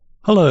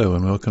Hello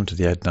and welcome to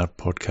the AdNut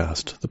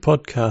podcast, the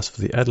podcast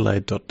for the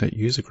Adelaide.net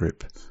user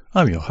group.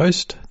 I'm your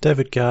host,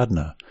 David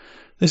Gardner.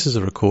 This is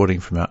a recording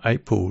from our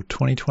April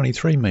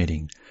 2023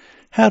 meeting.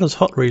 How does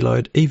hot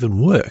reload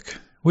even work?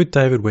 With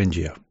David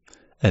Wengier.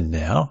 And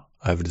now,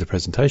 over to the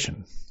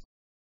presentation.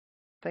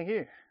 Thank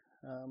you.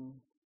 All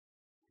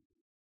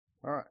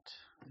right,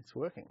 it's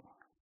working.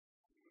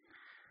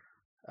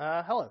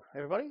 Hello,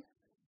 everybody.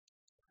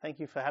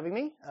 Thank you for having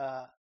me.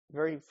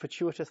 Very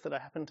fortuitous that I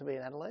happen to be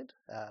in Adelaide.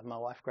 My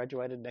wife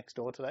graduated next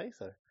door today,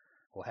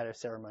 or had her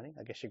ceremony.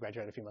 I guess she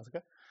graduated a few months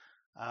ago,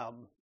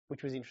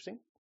 which was interesting.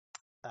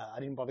 I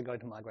didn't bother going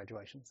to my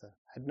graduation, so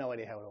I had no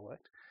idea how it all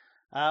worked.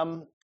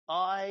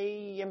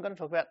 I am going to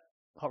talk about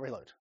hot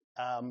reload.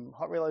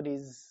 Hot reload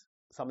is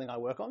something I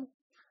work on.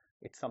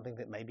 It's something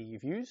that maybe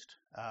you've used.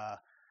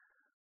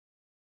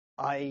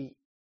 I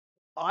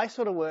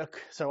sort of work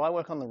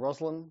on the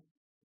Roslyn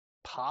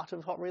part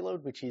of hot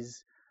reload, which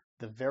is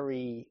the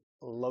very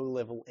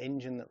low-level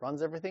engine that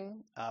runs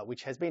everything,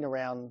 which has been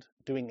around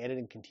doing edit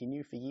and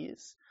continue for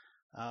years.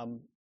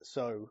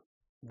 So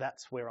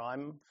that's where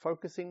I'm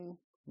focusing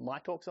my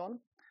talks on.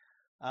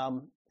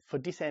 For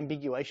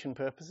disambiguation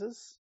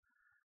purposes,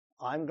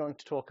 I'm going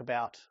to talk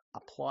about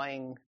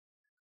applying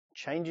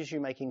changes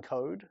you make in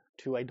code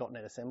to a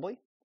 .NET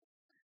assembly.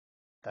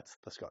 That's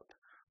the scope.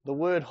 The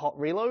word hot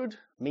reload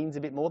means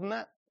a bit more than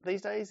that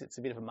these days. It's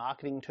a bit of a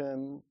marketing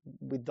term.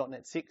 With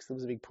 .NET 6, there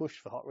was a big push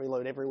for hot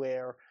reload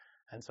everywhere.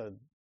 And so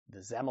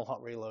there's XAML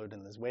hot reload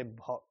and there's web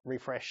hot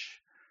refresh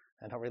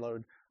and hot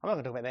reload. I'm not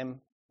going to talk about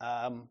them.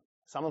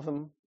 Some of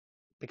them,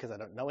 because I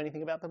don't know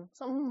anything about them.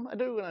 Some I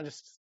do, and I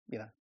just,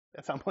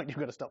 at some point you've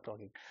got to stop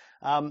talking.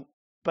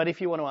 But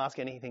if you want to ask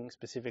anything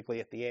specifically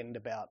at the end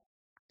about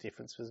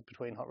differences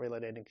between hot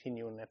reload and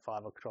continue and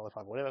F5 or Control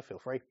F5, whatever, feel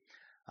free.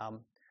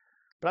 But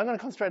I'm going to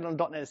concentrate on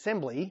 .NET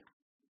assembly,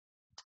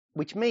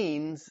 which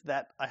means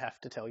that I have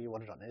to tell you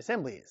what a .NET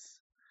assembly is.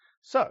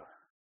 So,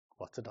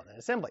 what's a .NET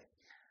assembly?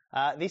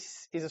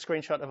 This is a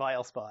screenshot of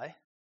ILSpy.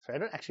 So I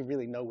don't actually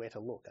really know where to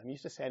look. I'm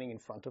used to standing in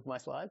front of my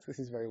slides. This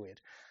is very weird.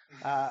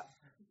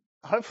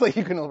 Hopefully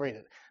you can all read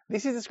it.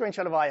 This is a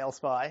screenshot of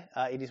ILSpy.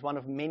 It is one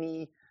of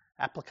many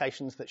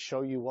applications that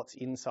show you what's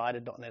inside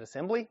a .NET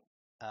assembly.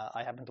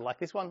 I happen to like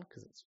this one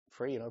because it's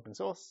free and open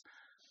source,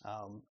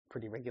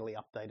 pretty regularly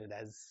updated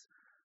as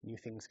new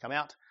things come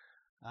out.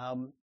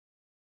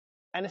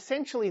 And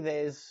essentially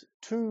there's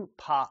two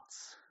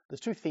parts. There's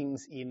two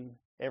things in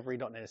every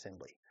 .NET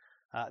assembly.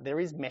 There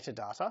is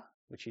metadata,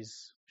 which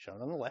is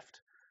shown on the left,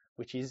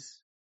 which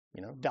is,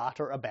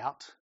 data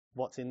about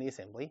what's in the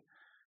assembly.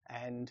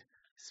 And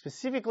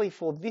specifically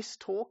for this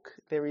talk,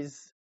 there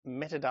is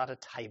metadata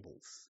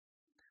tables.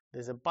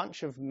 There's a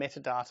bunch of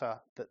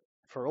metadata that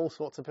for all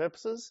sorts of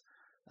purposes,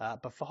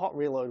 but for hot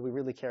reload, we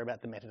really care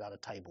about the metadata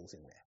tables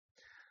in there.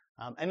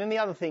 And then the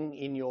other thing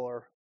in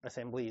your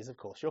assembly is, of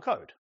course, your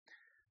code.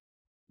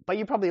 But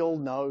you probably all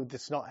know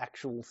there's not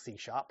actual C#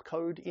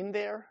 code in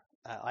there.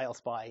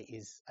 ILSpy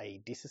is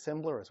a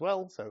disassembler as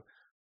well, so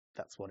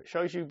that's what it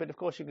shows you. But of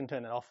course, you can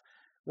turn it off.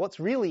 What's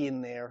really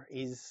in there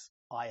is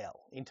IL,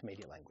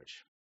 intermediate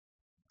language.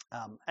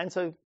 And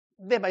so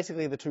they're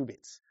basically the two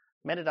bits,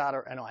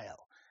 metadata and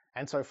IL.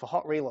 And so for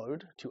hot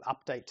reload, to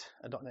update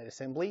a .NET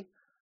assembly,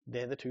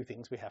 they're the two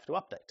things we have to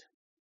update.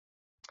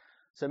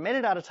 So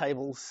metadata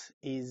tables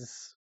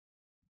is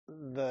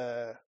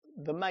the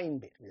main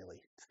bit,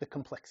 really. It's the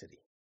complexity.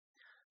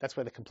 That's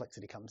where the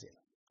complexity comes in.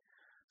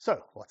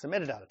 So what's a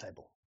metadata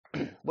table?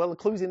 Well, the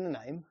clue's in the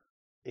name.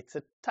 It's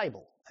a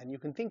table, and you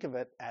can think of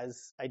it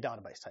as a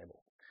database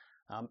table.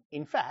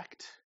 In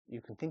fact,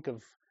 you can think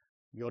of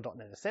your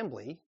 .NET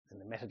assembly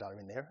and the metadata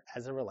in there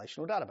as a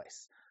relational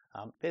database.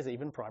 There's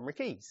even primary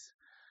keys.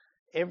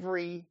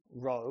 Every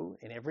row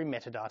in every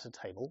metadata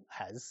table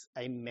has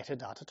a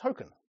metadata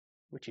token,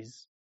 which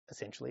is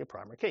essentially a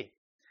primary key.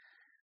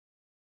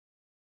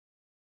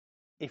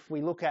 If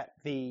we look at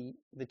the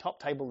top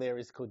table there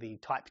is called the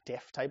type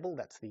def table.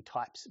 That's the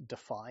types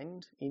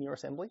defined in your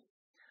assembly.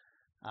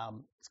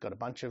 It's got a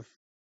bunch of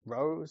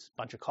rows,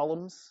 bunch of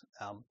columns.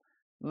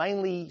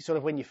 Mainly sort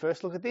of when you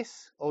first look at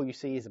this, all you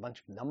see is a bunch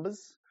of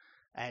numbers.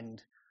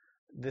 And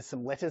there's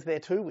some letters there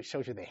too, which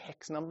shows you their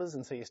hex numbers.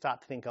 And so you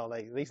start to think, oh,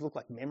 these look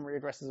like memory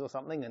addresses or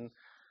something. And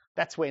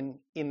that's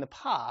when, in the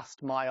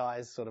past, my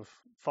eyes sort of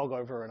fog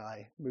over and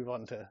I move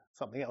on to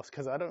something else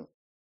because I don't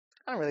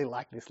really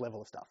like this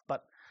level of stuff.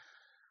 But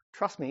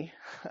trust me,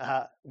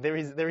 there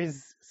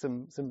is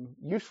some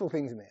useful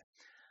things in there.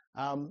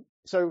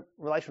 So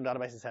relational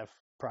databases have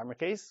primary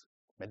keys,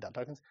 metadata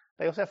tokens.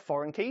 They also have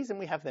foreign keys, and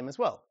we have them as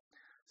well.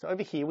 So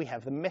over here we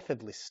have the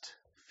method list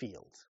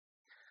field.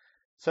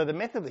 So the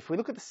method, if we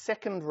look at the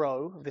second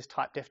row of this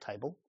type def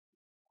table,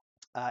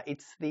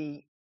 it's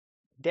the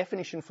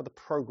definition for the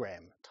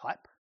program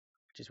type,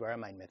 which is where our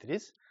main method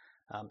is.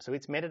 So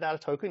its metadata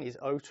token is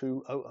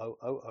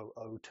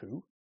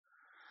 02000002.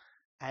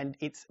 And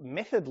its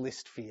method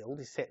list field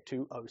is set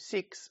to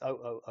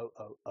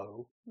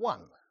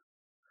 06000001.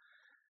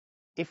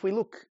 If we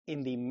look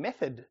in the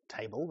method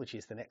table, which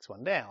is the next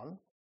one down,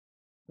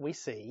 we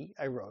see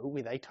a row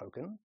with a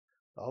token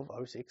of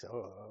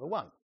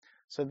 06001.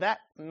 So that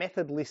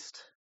method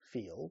list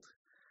field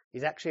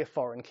is actually a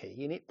foreign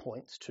key, and it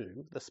points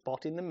to the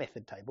spot in the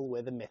method table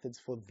where the methods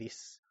for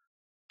this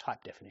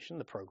type definition,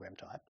 the program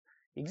type,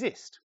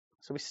 exist.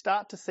 So we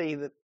start to see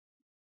that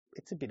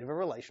it's a bit of a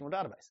relational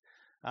database.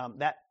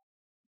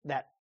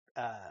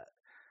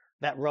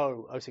 That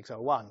row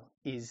 0601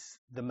 is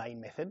the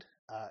main method.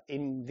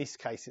 In this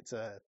case, it's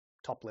a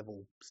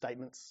top-level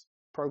statements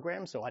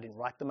program, so I didn't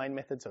write the main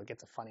method, so it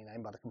gets a funny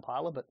name by the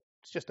compiler, but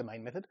it's just a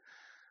main method.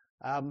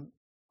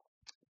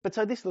 But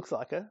so this looks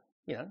like a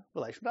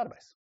relational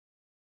database.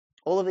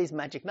 All of these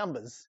magic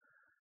numbers,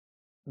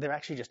 they're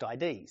actually just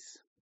IDs,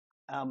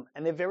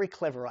 and they're very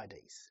clever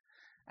IDs.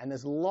 And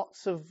there's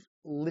lots of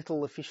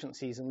little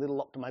efficiencies and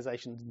little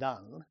optimizations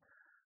done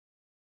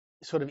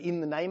sort of in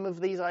the name of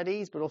these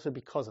IDs, but also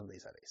because of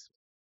these IDs.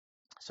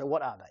 So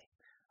what are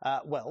they?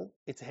 Well,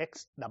 it's a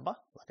hex number,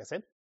 like I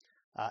said.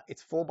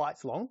 It's 4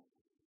 bytes long,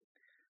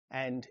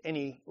 and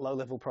any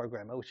low-level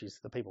programmer, which is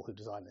the people who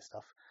design this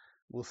stuff,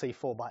 will see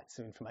 4 bytes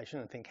of information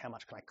and think, how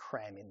much can I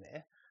cram in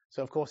there?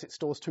 So, of course, it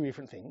stores 2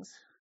 different things,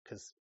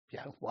 because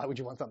why would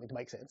you want something to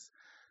make sense?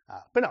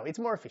 But no, it's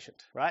more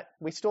efficient, right?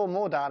 We store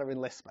more data in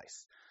less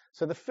space.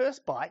 So the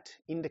first byte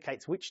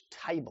indicates which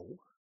table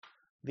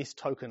this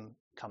token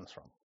comes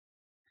from.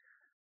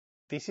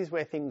 This is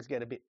where things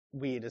get a bit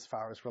weird as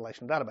far as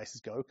relational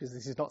databases go, because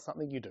this is not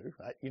something you do,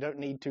 right? You don't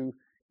need to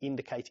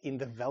indicate in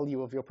the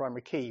value of your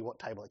primary key what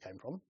table it came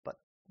from, but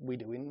we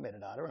do in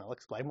metadata, and I'll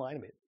explain why in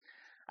a bit.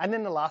 And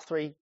then the last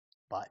 3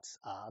 bytes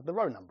are the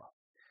row number.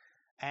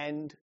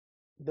 And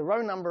the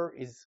row number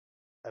is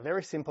a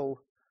very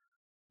simple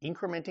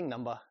incrementing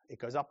number. It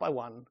goes up by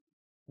 1.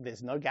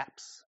 There's no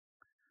gaps,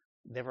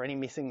 never any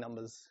missing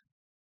numbers,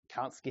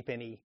 can't skip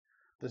any.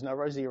 There's no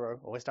row 0,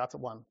 always starts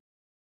at 1.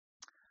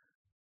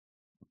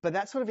 But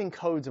that sort of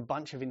encodes a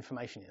bunch of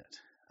information in it.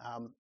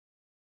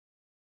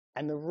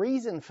 And the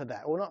reason for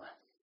that,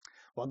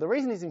 the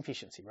reason is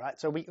efficiency, right?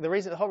 So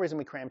the whole reason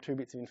we cram 2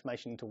 bits of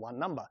information into one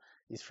number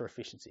is for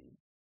efficiency.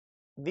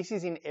 This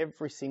is in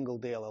every single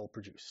DLL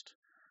produced.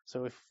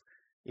 So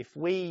if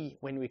we,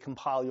 when we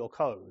compile your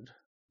code,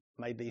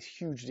 made these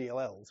huge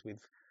DLLs with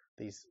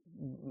these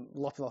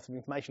lots and lots of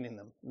information in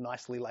them,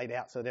 nicely laid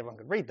out so that everyone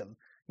could read them,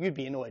 you'd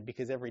be annoyed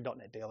because every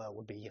 .NET DLL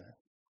would be,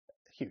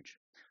 huge.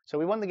 So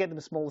we wanted to get them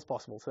as small as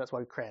possible, so that's why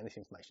we cram this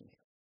information here.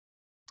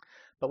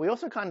 But we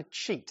also kind of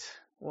cheat.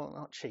 Well,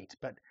 not cheat,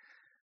 but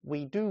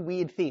we do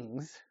weird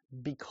things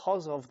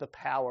because of the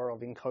power of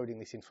encoding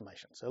this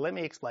information. So let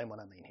me explain what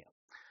I mean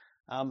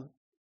here.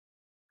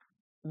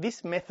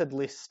 This method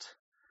list,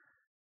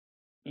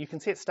 you can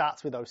see it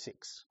starts with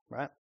 06,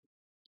 right?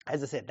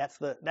 As I said,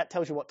 that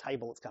tells you what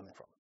table it's coming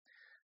from.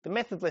 The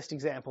method list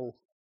example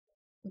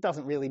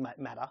doesn't really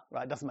matter,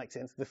 right? It doesn't make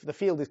sense. The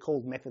field is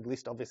called method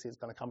list. Obviously, it's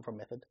going to come from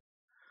method.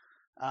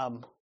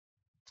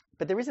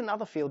 But there is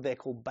another field there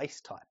called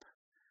base type.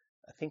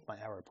 I think my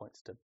arrow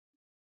points to,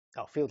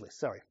 field list,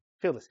 sorry,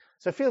 field list.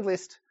 So field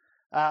list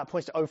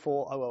points to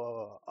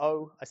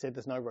 040000. I said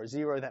there's no row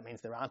 0. That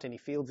means there aren't any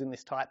fields in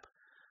this type.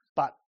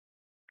 But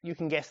you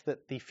can guess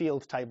that the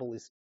field table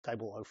is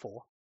table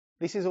 04.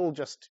 This is all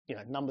just,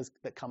 numbers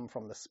that come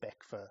from the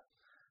spec for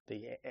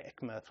the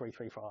ECMA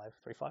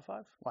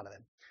 355, one of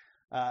them.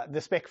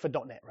 The spec for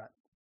 .NET, right?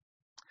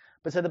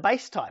 But so the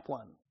base type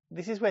one,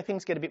 this is where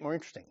things get a bit more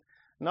interesting.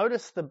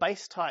 Notice the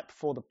base type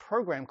for the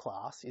program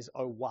class is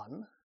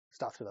 01,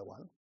 starts with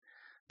 01.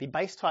 The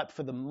base type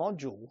for the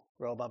module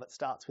row above it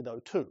starts with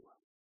 02.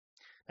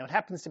 Now it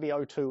happens to be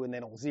 02 and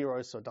then all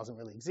zeros, so it doesn't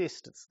really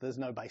exist. There's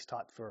no base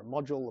type for a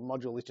module. A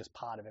module is just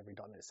part of every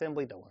 .NET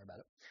assembly. Don't worry about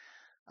it.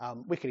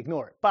 We could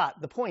ignore it. But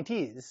the point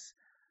is,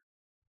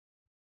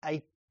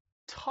 a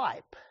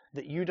type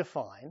that you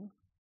define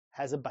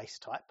has a base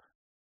type.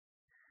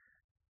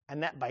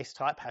 And that base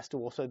type has to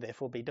also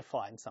therefore be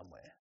defined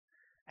somewhere.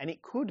 And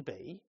it could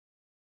be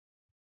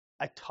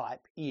a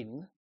type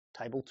in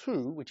table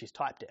 2, which is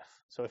type def.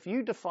 So if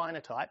you define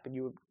a type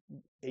and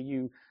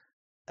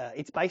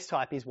its base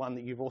type is one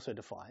that you've also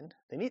defined,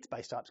 then its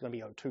base type is going to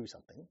be 02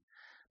 something.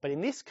 But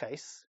in this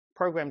case,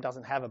 program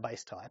doesn't have a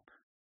base type,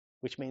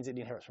 which means it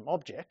inherits from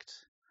object.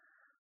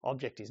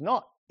 Object is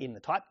not in the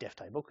type def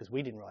table because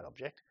we didn't write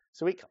object.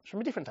 So it comes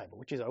from a different table,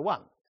 which is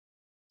 01,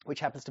 which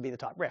happens to be the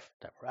type ref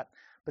table, right?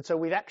 But so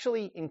we've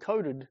actually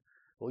encoded,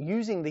 or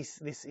using this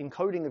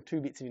encoding of 2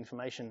 bits of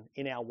information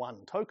in our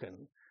one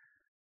token,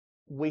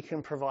 we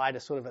can provide a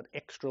sort of an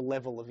extra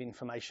level of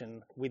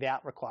information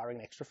without requiring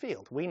an extra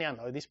field. We now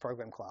know this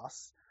program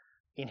class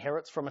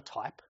inherits from a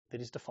type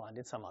that is defined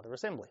in some other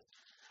assembly,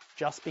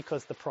 just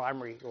because the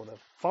primary or the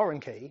foreign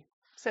key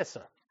says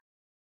so.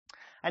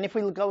 And if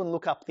we go and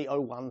look up the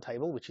 01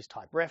 table, which is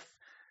type ref,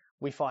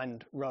 we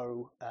find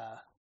row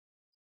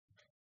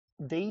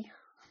D.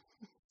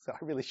 So I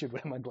really should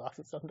wear my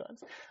glasses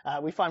sometimes.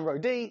 We find row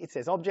D, it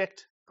says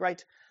object,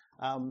 great.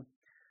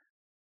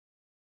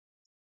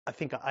 I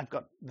think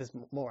there's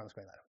more on the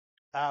screen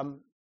later.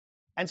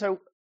 And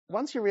so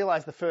once you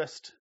realize the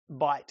first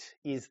byte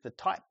is the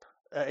type,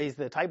 is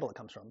the table it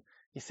comes from,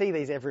 you see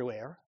these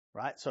everywhere.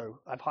 right? So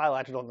I've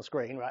highlighted on the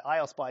screen, right?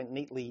 ILSpy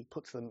neatly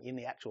puts them in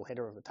the actual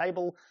header of the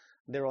table.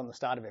 They're on the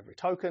start of every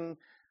token.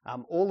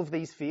 All of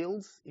these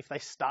fields, if they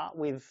start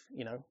with,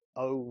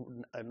 O,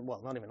 and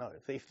well, not even O.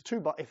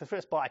 If the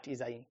first byte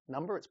is a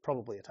number, it's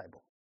probably a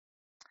table.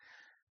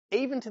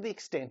 Even to the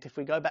extent, if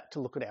we go back to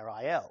look at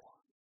our IL,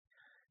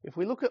 if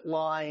we look at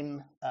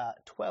line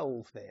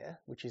 12 there,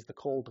 which is the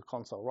call to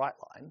console write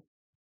line,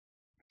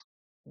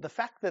 the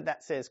fact that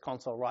that says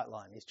console write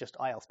line is just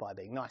ILSpy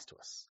being nice to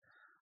us.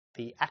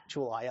 The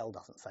actual IL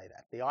doesn't say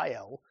that. The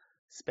IL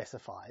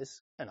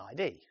specifies an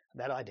ID.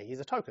 That ID is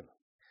a token.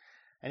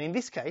 And in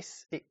this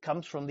case, it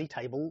comes from the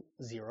table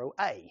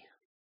 0A.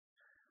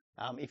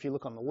 If you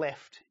look on the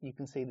left, you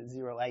can see that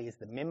 0A is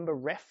the member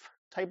ref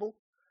table.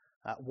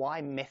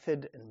 Why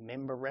method and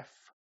member ref?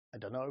 I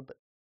don't know, but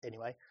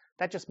anyway,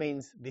 that just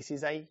means this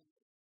is a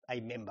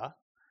member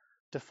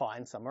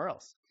defined somewhere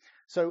else.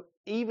 So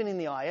even in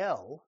the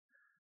IL,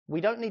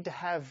 we don't need to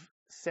have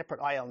separate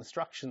IL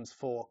instructions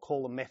for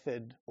call a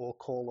method or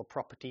call a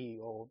property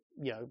or,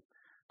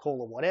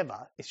 call a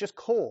whatever. It's just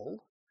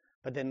call,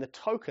 but then the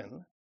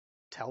token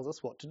tells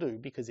us what to do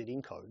because it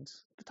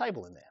encodes the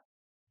table in there.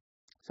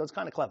 So it's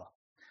kind of clever.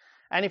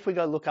 And if we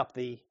go look up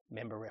the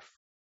member ref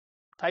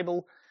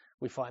table,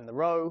 we find the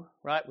row,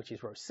 right, which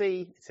is row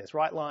C. It says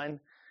write line.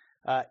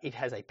 It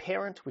has a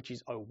parent, which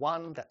is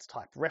O1. That's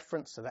type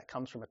reference. So that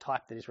comes from a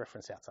type that is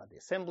referenced outside the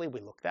assembly.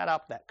 We look that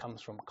up. That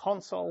comes from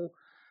console.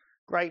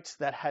 Great.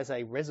 That has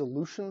a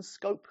resolution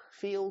scope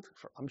field.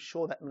 I'm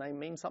sure that name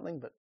means something,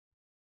 but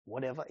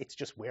whatever. It's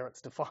just where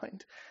it's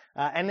defined.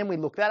 And then we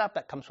look that up.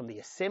 That comes from the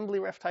assembly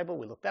ref table.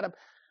 We look that up.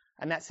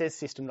 And that says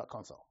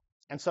system.console.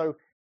 And so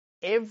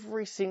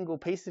every single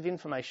piece of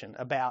information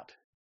about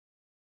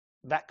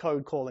that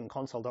code calling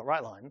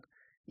console.writeLine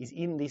is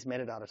in these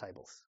metadata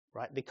tables,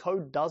 right? The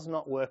code does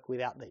not work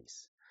without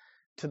these,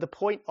 to the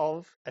point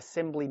of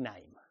assembly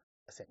name,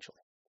 essentially.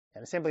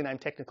 And assembly name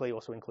technically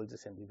also includes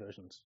assembly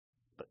versions,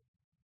 but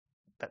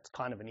that's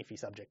kind of an iffy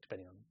subject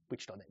depending on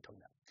which .NET you're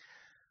talking about.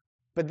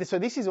 But so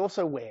this is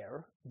also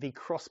where the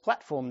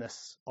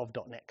cross-platformness of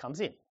 .NET comes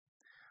in.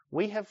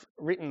 We have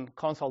written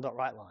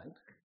console.writeLine,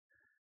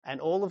 and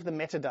all of the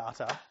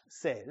metadata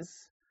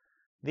says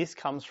this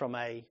comes from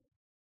a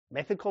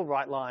method called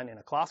writeLine in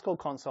a class called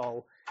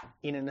console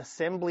in an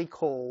assembly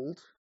called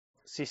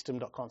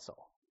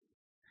system.console.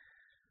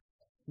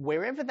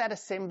 Wherever that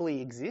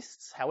assembly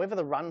exists, however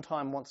the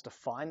runtime wants to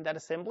find that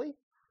assembly,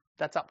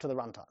 that's up to the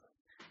runtime.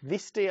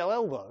 This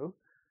DLL, though,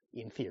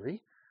 in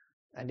theory,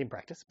 and in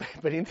practice,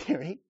 but in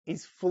theory,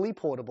 is fully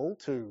portable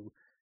to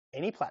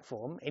any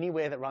platform,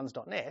 anywhere that runs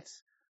 .NET,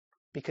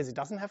 because it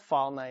doesn't have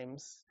file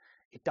names.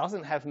 It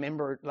doesn't have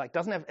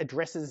doesn't have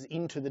addresses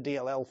into the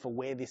DLL for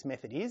where this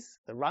method is.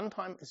 The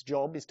runtime's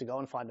job is to go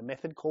and find a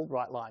method called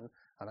writeLine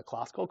and a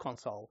class called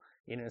console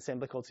in an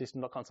assembly called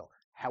system.console,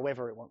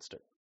 however it wants to.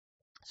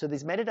 So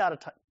these metadata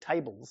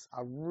tables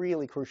are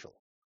really crucial.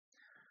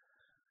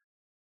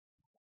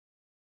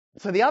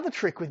 So the other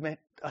trick with the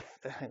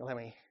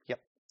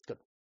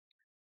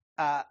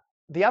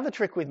other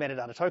trick with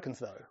metadata tokens,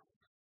 though,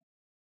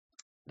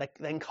 they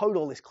encode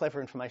all this clever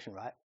information,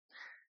 right?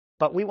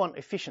 But we want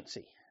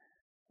efficiency.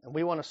 And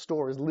we want to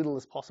store as little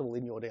as possible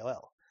in your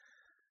DLL.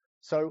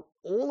 So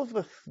all of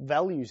the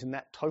values in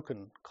that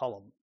token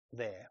column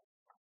there,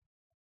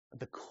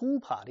 the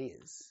cool part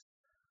is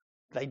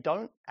they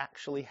don't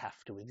actually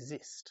have to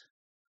exist.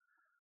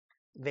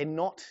 They're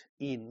not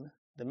in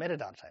the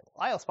metadata table.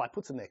 ILSpy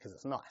puts them there because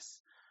it's nice.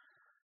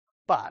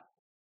 But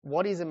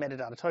what is a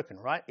metadata token,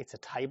 right? It's a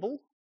table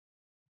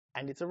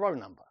and it's a row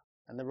number.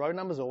 And the row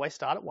numbers always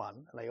start at 1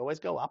 and they always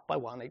go up by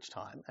 1 each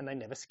time and they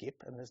never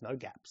skip and there's no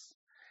gaps.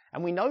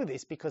 And we know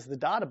this because the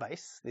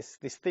database,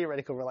 this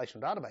theoretical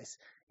relational database,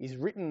 is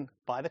written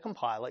by the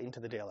compiler into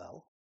the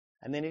DLL,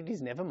 and then it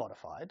is never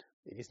modified.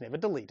 It is never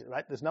deleted,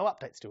 right? There's no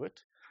updates to it.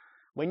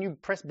 When you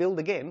press build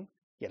again,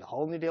 you get a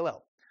whole new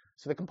DLL.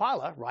 So the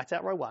compiler writes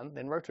out row 1,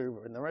 then row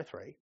 2, and then row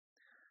 3.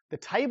 The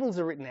tables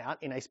are written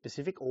out in a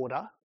specific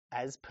order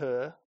as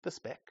per the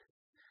spec.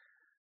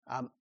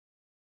 And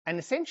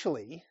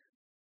essentially,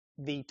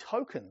 the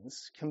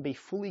tokens can be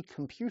fully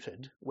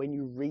computed when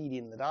you read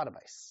in the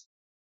database.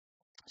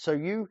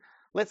 So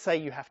let's say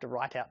you have to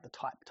write out the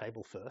type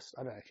table first.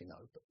 I don't actually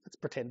know, but let's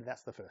pretend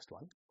that's the first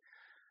one.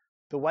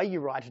 The way you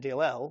write a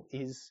DLL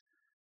is,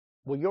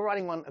 well, you're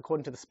writing one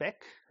according to the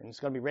spec, and it's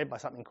going to be read by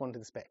something according to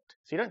the spec.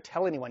 So you don't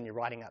tell anyone you're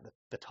writing out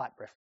the type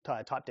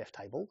def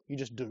table. You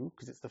just do,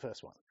 because it's the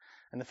first one.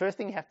 And the first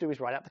thing you have to do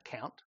is write out the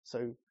count.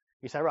 So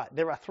you say, right,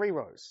 there are 3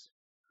 rows.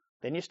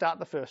 Then you start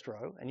the first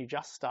row, and you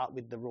just start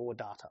with the raw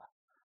data.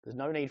 There's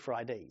no need for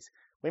IDs.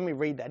 When we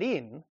read that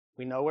in,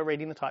 we know we're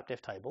reading the type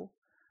def table.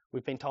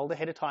 We've been told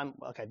ahead of time,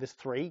 okay, there's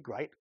 3,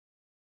 great,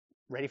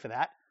 ready for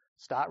that,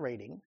 start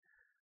reading.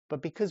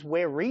 But because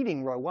we're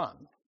reading row 1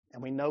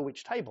 and we know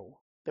which table,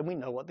 then we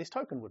know what this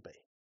token would be.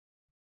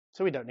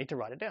 So we don't need to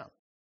write it down.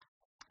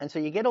 And so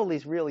you get all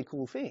these really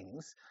cool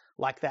things,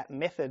 like that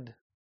method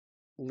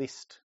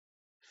list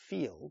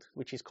field,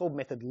 which is called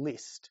method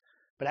list,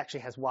 but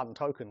actually has one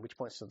token which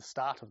points to the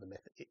start of the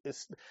method.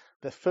 It's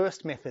the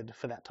first method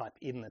for that type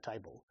in the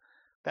table.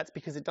 That's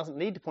because it doesn't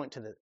need to point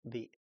to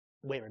the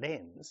where it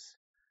ends,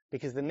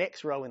 because the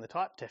next row in the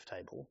type def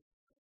table,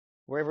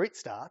 wherever it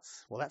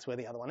starts, well, that's where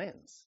the other one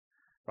ends,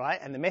 right?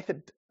 And the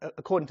method,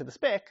 according to the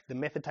spec, the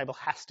method table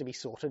has to be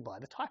sorted by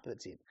the type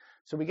that's in.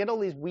 So we get all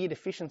these weird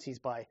efficiencies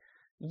by,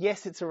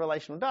 yes, it's a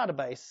relational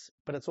database,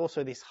 but it's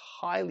also this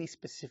highly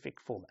specific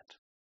format.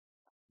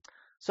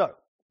 So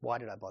why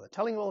did I bother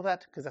telling you all of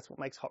that? Because that's what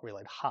makes hot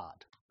reload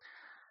hard.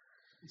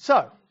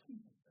 So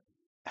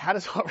how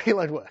does hot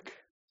reload work?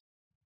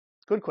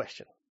 Good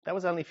question. That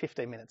was only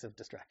 15 minutes of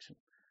distraction.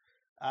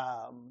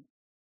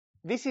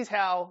 This is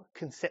how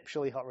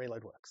conceptually hot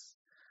reload works.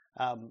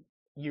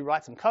 You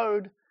write some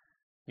code,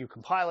 you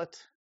compile it,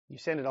 you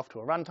send it off to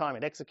a runtime,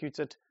 it executes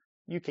it,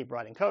 you keep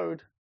writing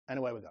code, and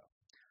away we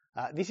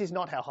go. This is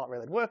not how hot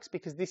reload works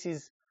because this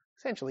is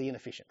essentially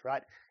inefficient,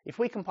 right? If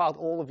we compiled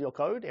all of your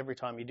code every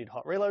time you did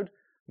hot reload,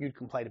 you'd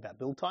complain about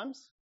build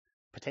times,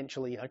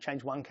 potentially,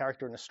 change one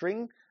character in a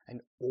string,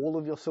 and all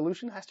of your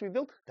solution has to be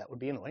built. That would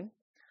be annoying.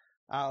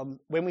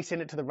 When we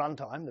send it to the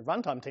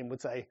runtime team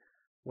would say,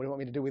 what do you want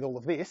me to do with all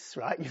of this,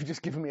 right? You've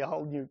just given me a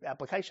whole new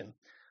application.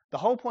 The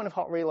whole point of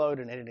hot reload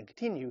and edit and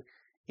continue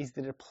is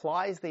that it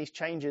applies these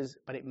changes,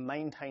 but it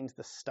maintains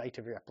the state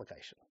of your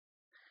application.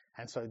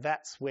 And so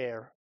that's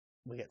where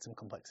we get some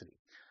complexity.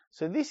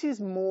 So this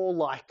is more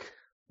like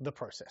the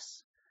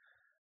process.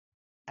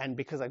 And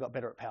because I got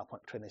better at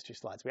PowerPoint between these two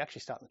slides, we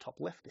actually start in the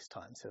top left this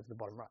time instead of the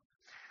bottom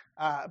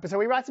right. But so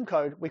we write some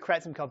code, we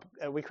create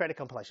a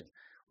compilation.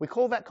 We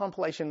call that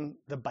compilation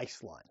the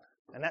baseline,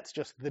 and that's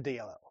just the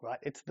DLL, right?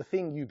 It's the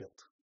thing you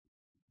built.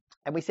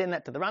 And we send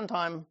that to the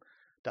runtime,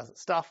 does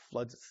its stuff,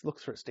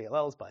 looks for its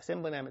DLLs by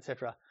assembly name,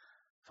 etc.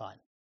 Fine.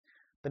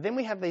 But then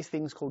we have these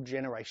things called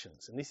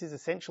generations, and this is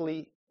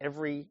essentially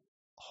every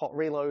hot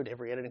reload,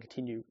 every edit and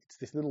continue. It's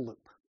this little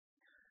loop.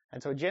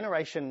 And so a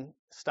generation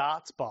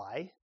starts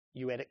by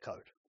you edit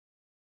code.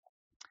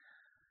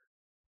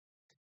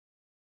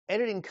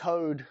 Editing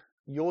code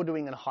you're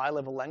doing in a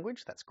high-level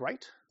language, that's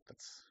great.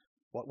 That's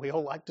what we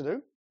all like to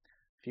do.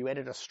 If you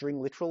edit a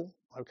string literal,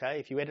 okay.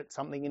 If you edit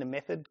something in a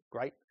method,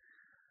 great.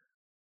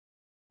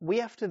 We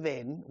have to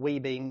then, we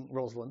being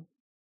Roslyn,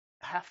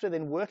 have to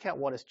then work out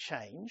what has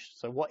changed.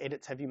 So what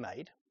edits have you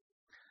made?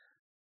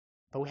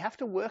 But we have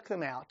to work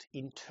them out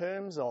in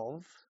terms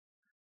of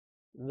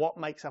what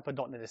makes up a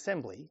 .NET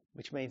assembly,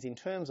 which means in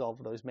terms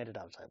of those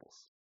metadata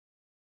tables.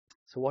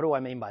 So what do I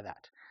mean by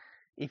that?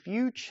 If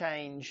you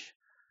change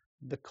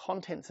the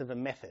contents of a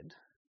method,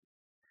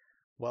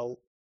 well,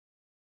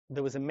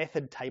 there was a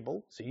method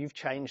table, so you've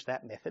changed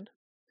that method.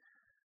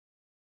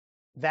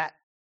 That,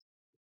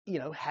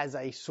 has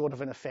a sort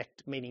of an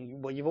effect,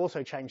 meaning, well, you've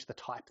also changed the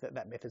type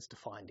that method's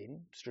defined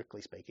in,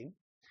 strictly speaking,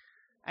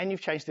 and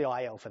you've changed the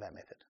IL for that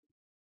method.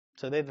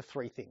 So they're the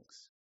three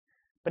things.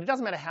 But it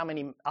doesn't matter how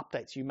many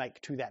updates you make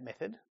to that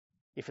method.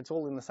 If it's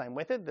all in the same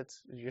method,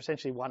 you're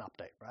essentially one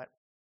update, right?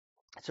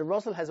 So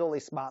Roslyn has all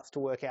these smarts to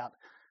work out,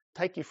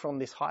 take you from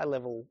this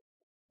high-level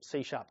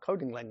C#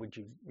 coding language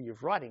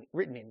you've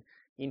written in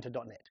into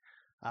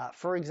 .NET.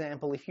 For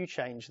example, if you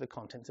change the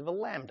contents of a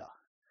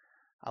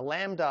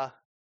lambda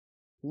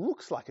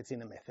looks like it's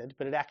in a method,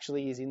 but it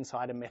actually is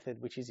inside a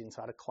method, which is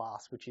inside a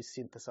class, which is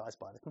synthesized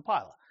by the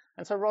compiler.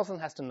 And so Roslyn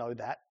has to know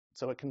that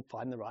so it can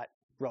find the right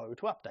row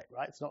to update,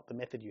 right? It's not the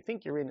method you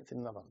think you're in, it's in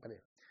another one. But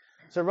anyway.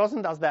 So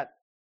Roslyn does that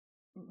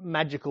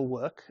magical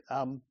work.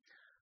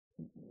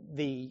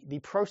 The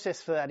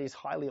process for that is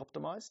highly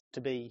optimized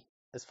to be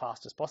as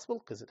fast as possible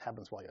because it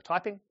happens while you're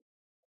typing.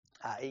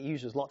 It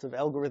uses lots of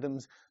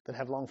algorithms that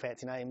have long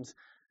fancy names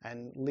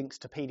and links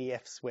to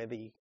PDFs where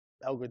the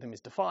algorithm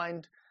is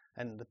defined,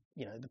 and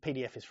the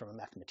PDF is from a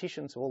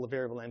mathematician, so all the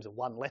variable names are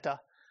one letter,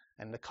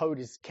 and the code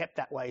is kept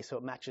that way so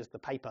it matches the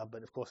paper,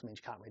 but of course it means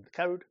you can't read the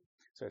code.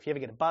 So if you ever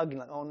get a bug, you're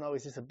like, oh no,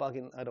 is this a bug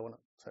in? I don't want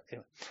to. So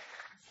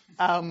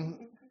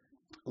anyway,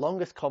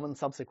 longest common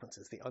subsequence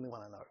is the only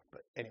one I know,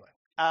 but anyway.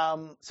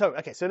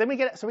 So then we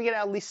get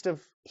our list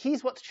of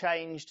here's what's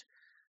changed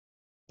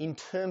in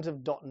terms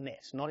of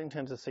 .NET, not in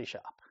terms of C#,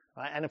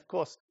 right? And of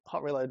course,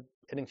 hot reload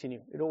and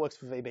continue, it all works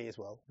for VB as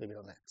well,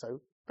 VB.NET.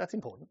 So that's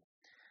important.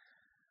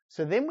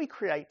 So then we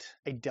create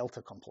a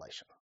delta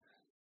compilation.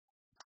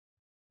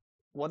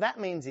 What that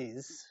means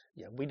is,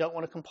 we don't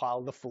want to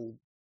compile the full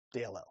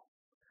DLL.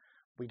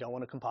 We don't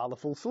want to compile the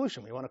full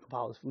solution. We want to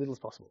compile as little as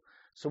possible.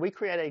 So we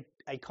create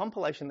a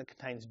compilation that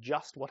contains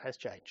just what has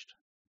changed.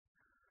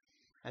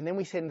 And then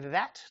we send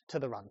that to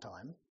the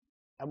runtime,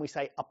 and we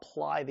say,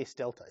 apply this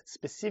delta. It's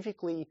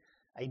specifically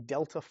a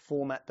delta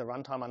format the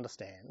runtime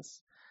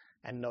understands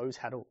and knows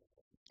how to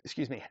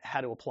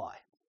apply.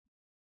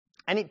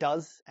 And it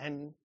does,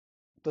 and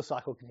the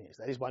cycle continues.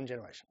 That is one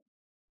generation.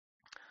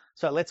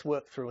 So let's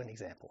work through an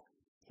example.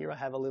 Here I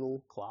have a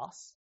little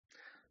class.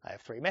 I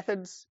have three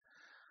methods.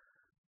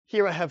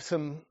 Here I have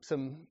some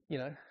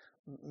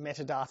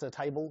metadata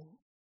table.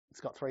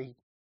 It's got three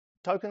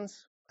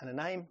tokens and a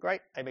name.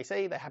 Great,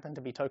 ABC. They happen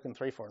to be token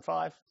 3, 4, and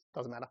 5.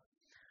 Doesn't matter.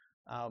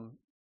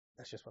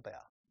 That's just what they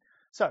are.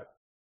 So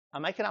I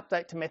make an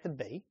update to method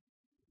B,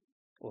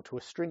 or to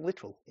a string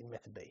literal in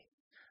method B.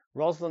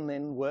 Roslyn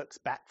then works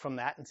back from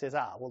that and says,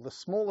 well, the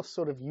smallest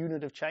sort of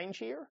unit of change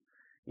here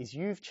is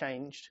you've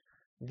changed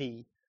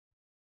the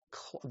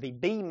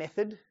B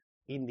method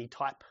in the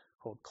type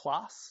called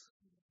class.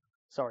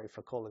 Sorry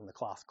for calling the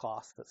class.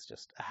 That's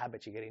just a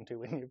habit you get into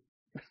when you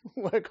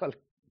work on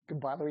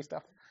compilatory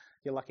stuff.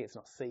 You're lucky it's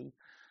not C.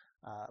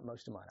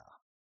 Most of mine are.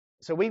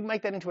 So we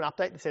make that into an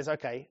update that says,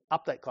 okay,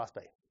 update class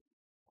B.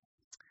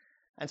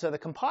 And so the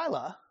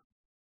compiler,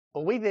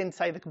 or we then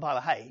say to the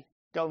compiler, hey,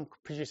 go and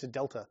produce a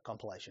delta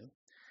compilation.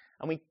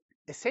 And we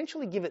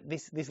essentially give it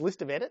this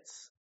list of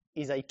edits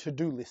is a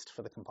to-do list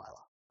for the compiler.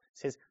 It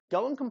says,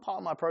 go and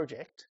compile my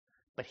project,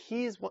 but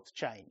here's what's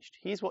changed.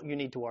 Here's what you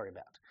need to worry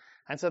about.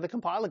 And so the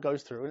compiler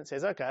goes through and it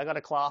says, okay, I got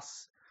a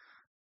class,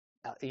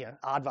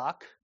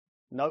 aardvark.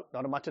 Nope,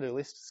 not on my to-do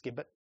list. Skip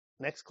it.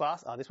 Next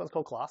class. This one's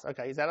called class.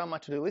 Okay, is that on my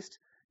to-do list?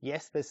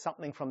 Yes, there's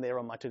something from there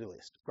on my to-do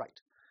list.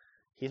 Great.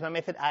 Here's my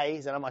method A.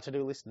 Is that on my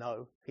to-do list?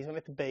 No. Here's my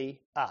method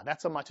B.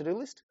 That's on my to-do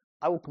list.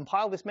 I will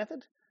compile this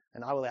method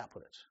and I will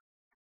output it.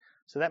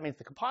 So that means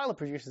the compiler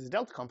produces a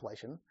delta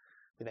compilation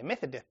with a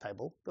method def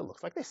table that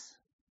looks like this.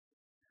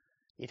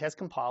 It has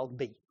compiled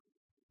B.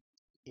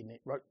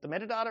 It wrote the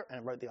metadata and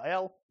it wrote the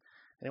IL,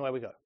 and away we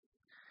go.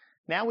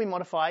 Now we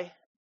modify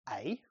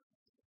A,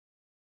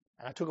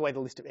 and I took away the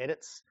list of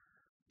edits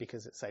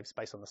because it saves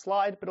space on the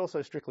slide, but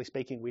also, strictly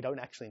speaking, we don't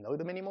actually know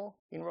them anymore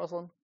in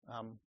Roslyn.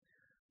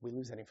 We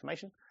lose that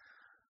information.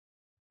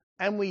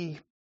 And we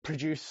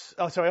produce,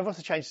 I've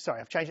changed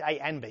A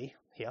and B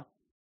here.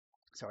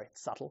 Sorry,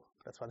 it's subtle.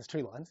 That's why there's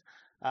two lines.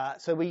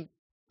 So we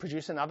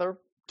produce another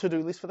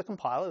to-do list for the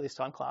compiler, this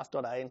time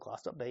class.A and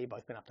class.B,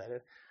 both been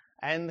updated.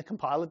 And the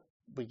compiler,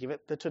 we give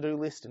it the to-do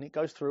list and it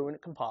goes through and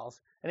it compiles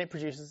and it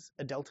produces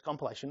a delta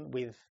compilation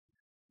with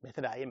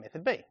method A and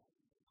method B.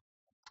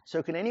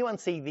 So can anyone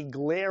see the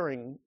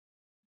glaring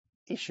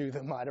issue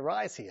that might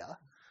arise here?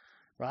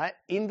 Right?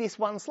 In this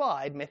one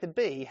slide, method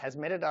B has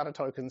metadata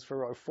tokens for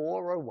row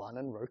 4, row 1,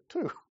 and row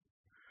 2.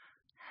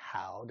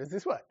 How does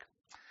this work?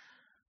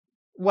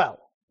 Well,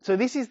 so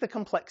this is the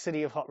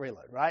complexity of hot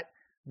reload, right?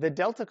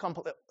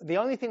 The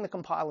only thing the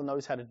compiler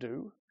knows how to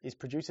do is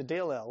produce a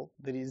DLL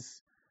that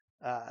is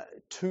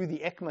to the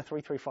ECMA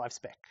 335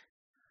 spec.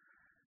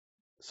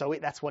 So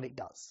that's what it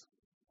does.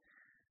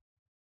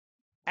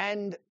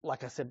 And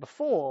like I said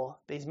before,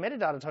 these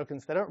metadata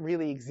tokens, they don't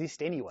really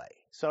exist anyway.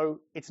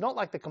 So it's not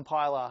like the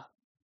compiler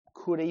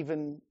could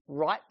even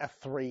write a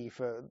 3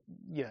 for,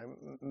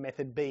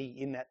 method B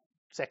in that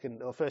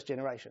second or first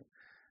generation,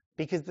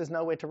 because there's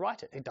nowhere to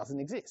write it. It doesn't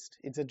exist.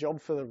 It's a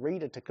job for the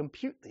reader to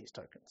compute these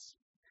tokens.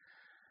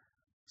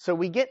 So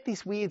we get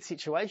this weird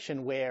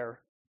situation where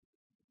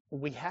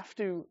we have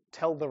to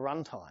tell the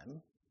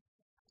runtime,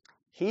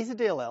 here's a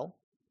DLL,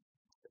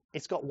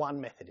 it's got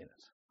one method in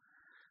it.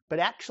 But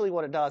actually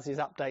what it does is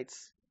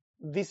updates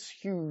this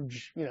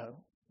huge,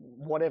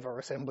 whatever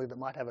assembly that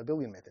might have a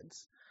billion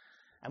methods.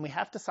 And we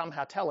have to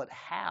somehow tell it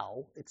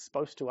how it's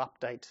supposed to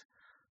update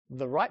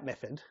the right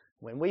method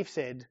when we've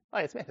said,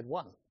 it's method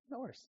 1. No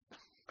worries.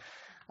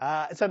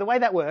 So the way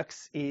that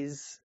works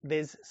is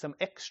there's some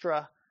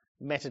extra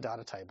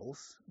metadata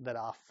tables that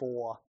are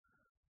for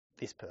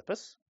this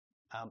purpose.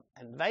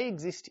 And they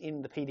exist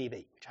in the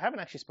PDB, which I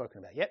haven't actually spoken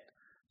about yet.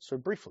 So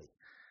briefly,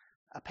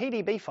 a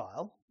PDB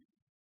file,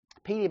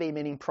 PDB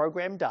meaning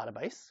program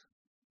database,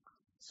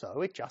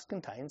 so it just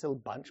contains a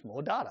bunch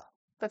more data.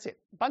 That's it,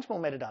 a bunch more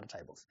metadata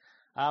tables.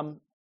 In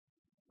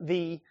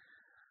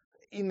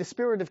the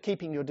spirit of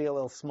keeping your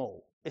DLL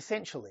small,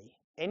 essentially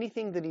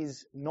anything that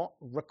is not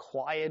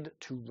required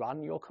to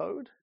run your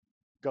code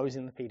goes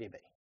in the PDB.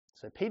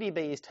 So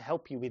PDB is to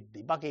help you with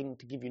debugging,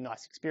 to give you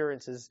nice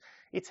experiences.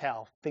 It's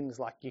how things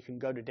like you can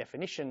go to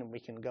definition and we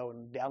can go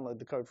and download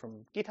the code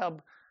from GitHub.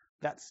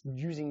 That's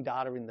using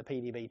data in the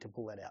PDB to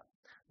pull that out.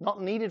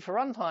 Not needed for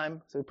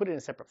runtime, so we put it in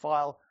a separate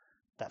file.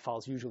 That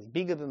file's usually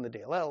bigger than the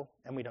DLL,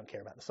 and we don't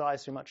care about the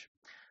size too much.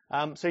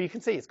 So you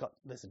can see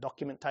there's a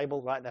document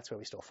table, right? That's where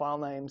we store file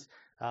names.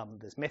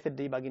 There's method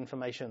debug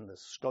information,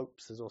 there's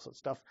scopes, there's all sorts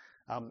of stuff.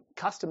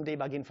 Custom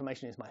debug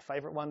information is my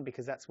favorite one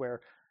because that's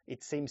where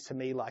it seems to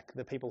me like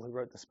the people who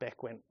wrote the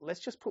spec went,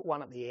 let's just put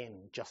one at the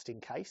end just in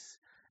case.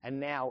 And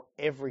now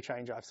every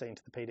change I've seen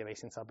to the PDB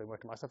since I've been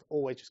working myself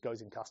always just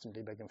goes in custom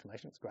debug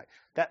information. It's great.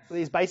 That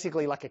is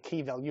basically like a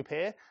key value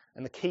pair,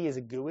 and the key is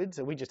a GUID,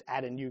 so we just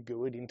add a new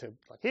GUID into,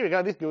 here we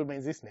go, this GUID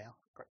means this now.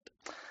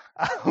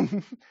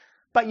 Great.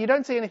 But you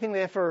don't see anything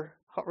there for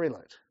hot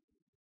reload.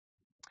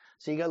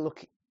 So you go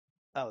look,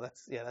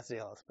 that's the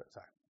DLL script,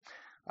 sorry.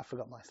 I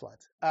forgot my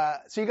slides.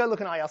 So you go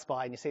look in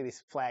ILSpy and you see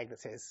this flag that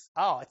says,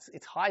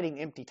 it's hiding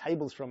empty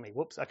tables from me.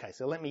 Whoops, okay,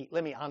 so let me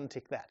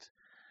untick that.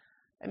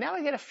 And now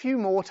I get a few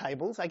more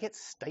tables. I get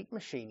state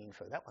machine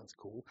info. That one's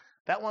cool.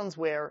 That one's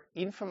where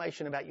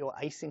information about your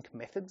async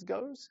methods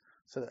goes,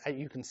 so that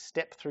you can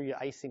step through your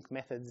async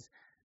methods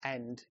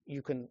and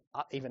you can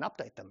even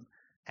update them.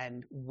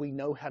 And we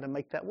know how to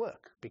make that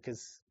work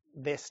because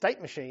they're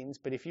state machines,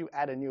 but if you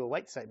add a new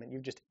await statement,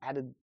 you've just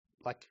added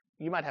Like,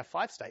 you might have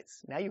 5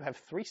 states. Now you have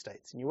 3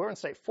 states. And you were in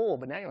state 4,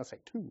 but now you're in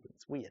state 2.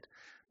 It's weird.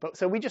 But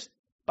so we just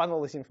bung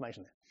all this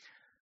information there.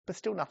 But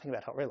still nothing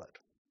about hot reload.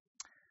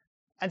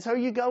 And so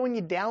you go and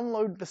you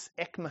download this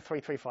ECMA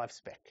 335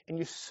 spec, and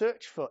you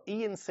search for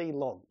ENC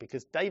log,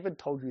 because David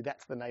told you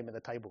that's the name of the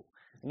table.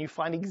 And you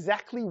find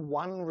exactly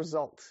one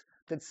result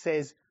that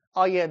says,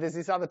 oh yeah, there's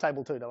this other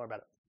table too, don't worry about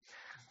it.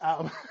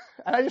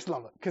 And I just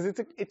love it, because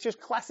it's just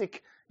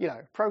classic,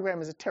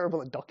 programmers are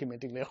terrible at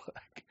documenting their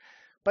work.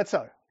 But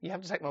so, you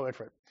have to take my word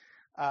for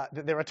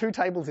it. There are 2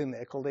 tables in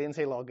there called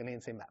ENC log and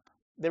ENC map.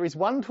 There is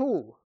one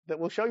tool that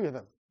will show you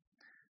them,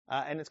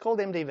 and it's called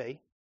MDV.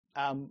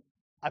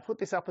 I put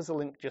this up as a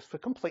link just for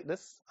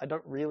completeness. I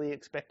don't really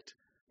expect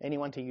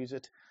anyone to use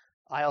it.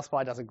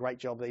 ILSpy does a great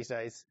job these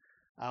days.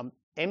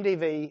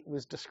 MDV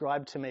was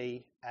described to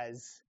me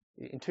as,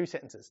 in 2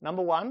 sentences.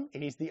 Number 1,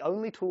 it is the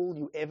only tool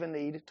you ever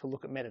need to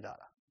look at metadata.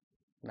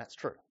 And that's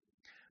true.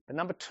 But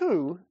number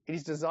 2, it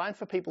is designed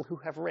for people who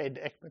have read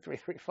ECMA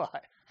 335.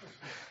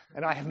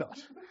 And I have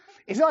not.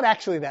 It's not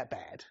actually that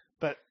bad.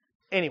 But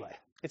anyway,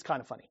 it's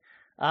kind of funny.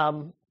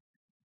 Okay.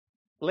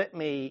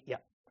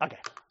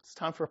 It's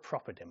time for a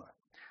proper demo.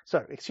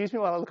 So, excuse me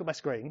while I look at my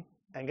screen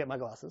and get my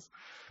glasses.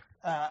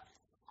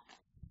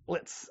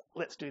 Let's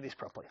do this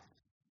properly.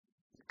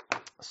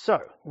 So,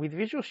 with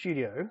Visual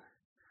Studio,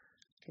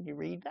 can you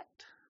read that?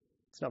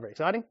 It's not very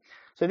exciting.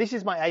 So this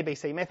is my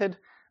ABC method.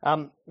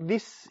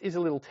 This is a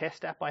little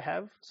test app I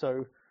have.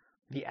 So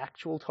the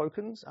actual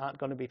tokens aren't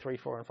going to be 3,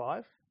 4, and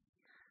 5.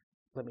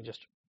 Let me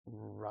just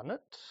run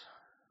it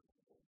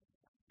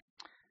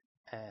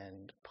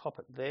and pop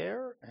it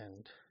there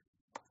and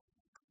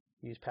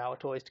use Power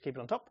Toys to keep it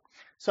on top.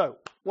 So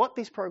what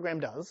this program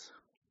does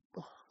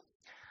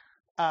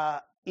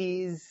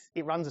is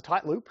it runs a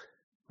tight loop,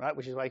 right,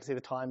 which is why you can see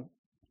the time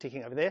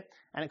ticking over there,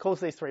 and it calls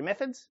these 3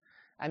 methods,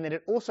 and then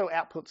it also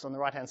outputs on the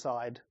right-hand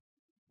side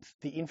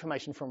the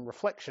information from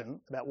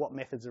reflection about what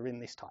methods are in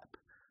this type.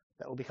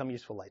 That will become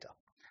useful later.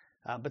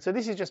 But so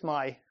this is just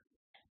my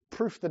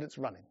proof that it's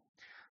running.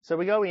 So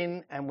we go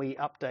in and we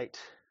update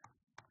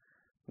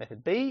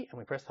method B, and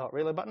we press the hot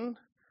reload button,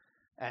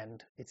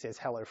 and it says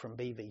hello from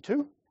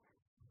BV2,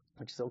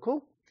 which is all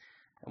cool.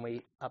 And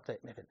we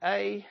update method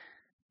A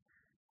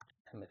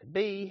and method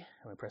B,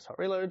 and we press hot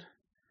reload,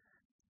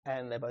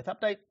 and they both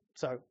update.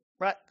 So,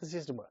 right, the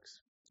system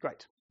works.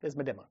 Great. There's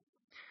my demo.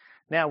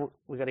 Now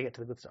we've got to get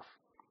to the good stuff.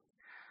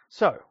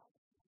 So,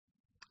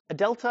 a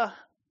delta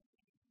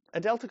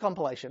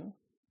compilation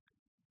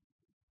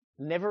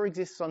never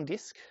exists on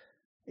disk.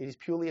 It is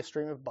purely a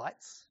stream of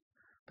bytes.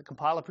 The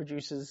compiler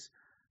produces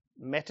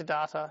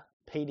metadata,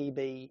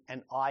 PDB,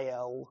 and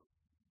IL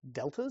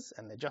deltas,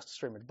 and they're just a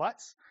stream of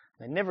bytes.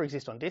 They never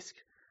exist on disk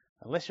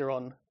unless you're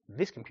on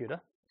this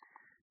computer,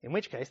 in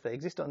which case they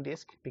exist on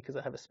disk because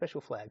I have a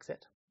special flag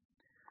set.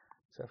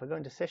 So if I go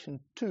into session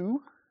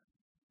 2,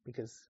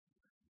 because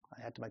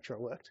I had to make sure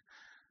it worked.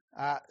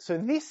 So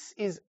this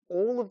is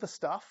all of the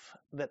stuff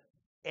that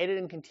edit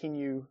and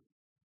continue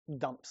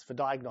dumps for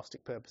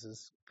diagnostic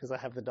purposes, because I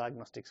have the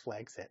diagnostics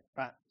flag set,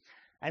 right?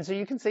 And so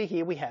you can see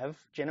here we have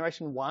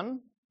generation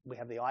 1, we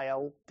have the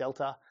IL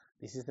delta,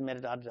 this is the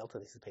metadata delta,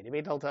 this is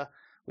PDB delta.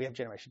 We have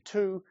generation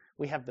 2,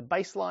 we have the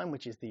baseline,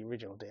 which is the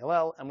original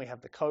DLL, and we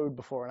have the code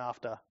before and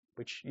after,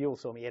 which you all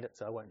saw me edit,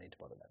 so I won't need to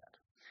bother about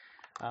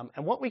that.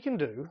 And what we can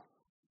do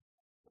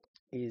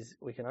is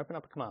we can open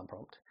up a command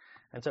prompt.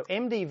 And so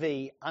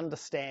MDV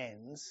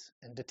understands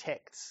and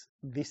detects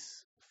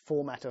this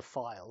format of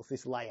files,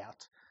 this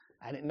layout,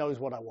 and it knows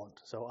what I want.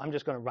 So I'm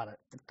just going to run it.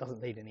 It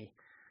doesn't need any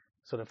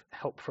sort of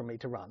help from me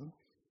to run.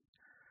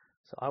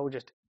 So I will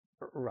just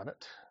run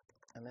it,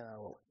 and then I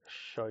will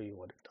show you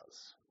what it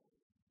does.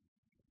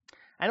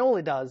 And all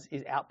it does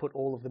is output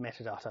all of the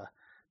metadata,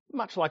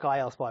 much like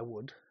ILSpy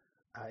would.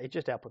 It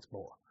just outputs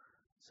more.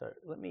 So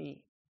let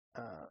me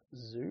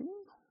zoom.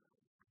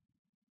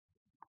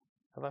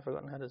 Have I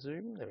forgotten how to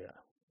zoom? There we go.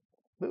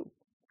 Boom.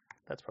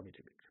 That's probably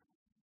too big.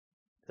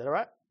 Is that all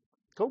right?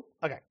 Cool.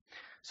 Okay.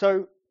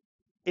 So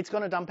it's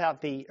going to dump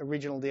out the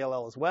original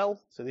DLL as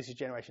well. So this is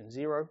generation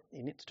 0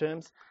 in its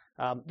terms.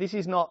 This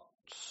is not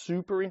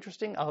super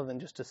interesting other than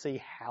just to see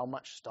how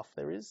much stuff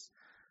there is.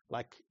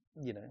 Like,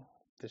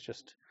 there's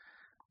just...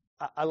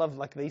 I love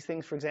like these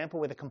things, for example,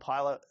 where the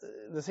compiler,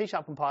 the C#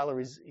 compiler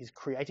is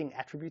creating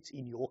attributes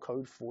in your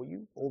code for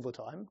you all the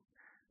time.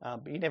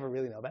 But you never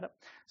really know about it.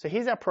 So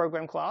here's our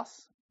program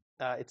class.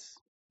 It's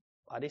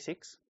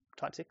ID6,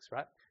 type 6,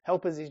 right?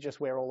 Helpers is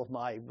just where all of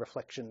my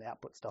reflection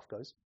output stuff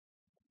goes.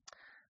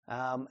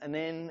 And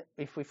then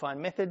if we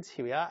find methods,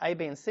 here we are. A,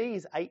 B, and C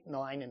is 8,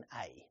 9, and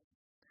A.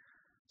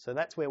 So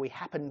that's where we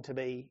happen to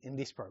be in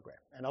this program.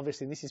 And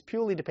obviously this is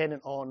purely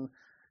dependent on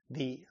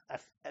the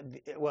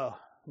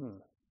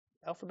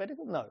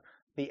alphabetical? No.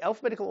 The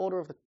alphabetical order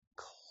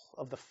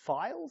of the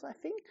files, I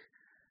think.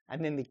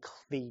 And then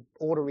the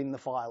order in the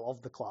file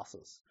of the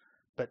classes.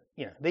 But,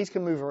 these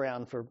can move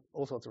around for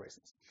all sorts of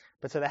reasons.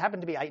 But so they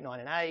happen to be 8, 9,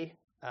 and A.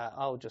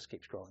 I'll just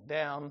keep scrolling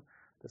down.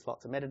 There's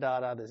lots of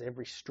metadata. There's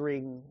every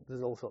string.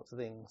 There's all sorts of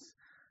things.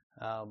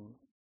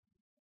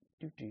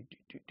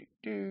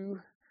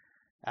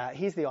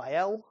 Here's the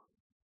IL.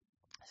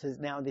 So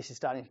now this is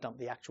starting to dump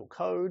the actual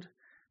code.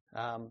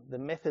 The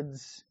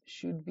methods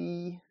should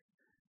be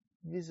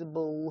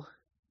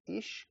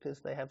visible-ish because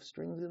they have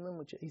strings in them,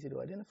 which are easy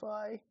to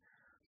identify.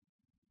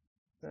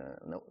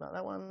 Nope, not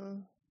that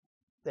one.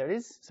 There it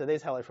is. So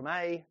there's hello from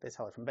A, there's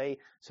hello from B.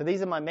 So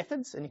these are my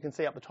methods, and you can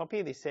see up the top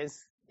here, this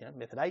says,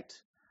 method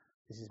 8.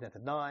 This is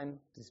method 9.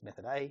 This is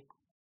method A.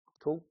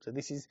 Cool. So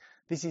this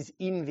is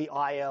in the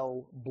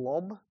IL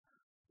blob.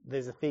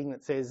 There's a thing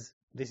that says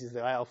this is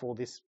the IL for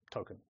this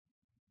token.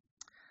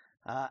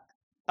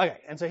 Okay,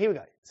 and so here we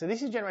go. So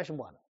this is generation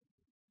 1.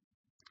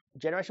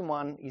 Generation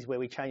 1 is where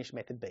we changed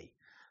method B.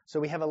 So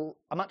we have a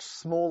much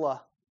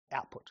smaller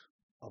output,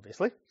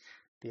 obviously.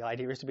 The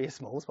idea is to be as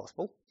small as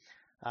possible.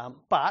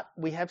 But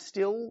we have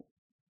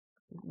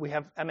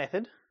a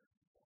method,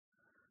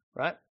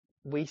 right?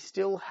 We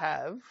still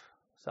have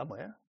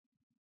somewhere.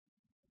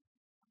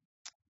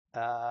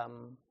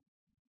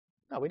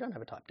 No, we don't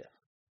have a type def.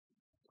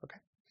 Okay.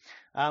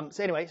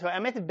 So anyway, so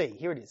our method B,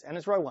 here it is, and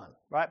it's row 1,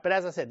 right? But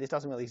as I said, this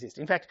doesn't really exist.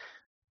 In fact,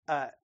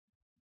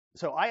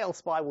 so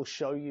ILSpy will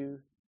show you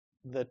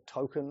the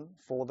token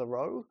for the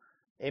row.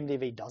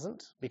 MDV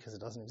doesn't because it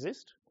doesn't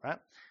exist, right?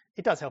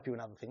 It does help you in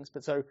other things,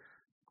 but so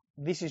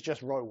this is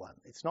just row 1.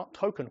 It's not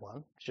token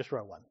 1, it's just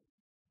row 1.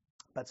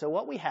 But so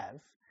what we have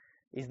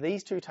is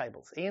these two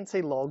tables,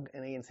 ENC log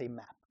and ENC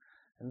map.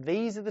 And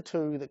these are the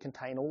two that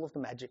contain all of the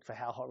magic for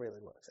how hot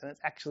reload works. And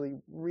it's actually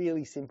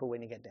really simple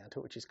when you get down to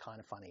it, which is kind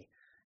of funny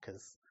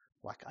because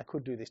I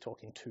could do this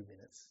talk in 2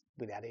 minutes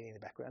without any in the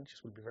background. It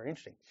just would be very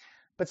interesting.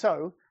 But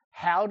so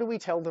how do we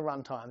tell the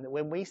runtime that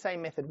when we say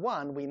method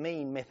 1, we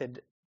mean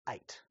method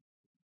 8,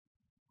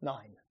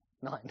 9.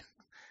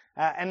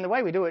 And the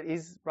way we do it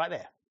is right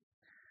there.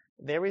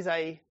 There is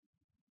a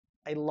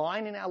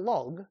line in our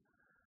log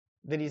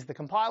that is the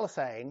compiler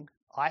saying,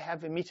 I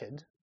have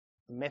emitted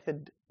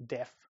method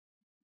def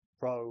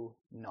row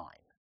 9.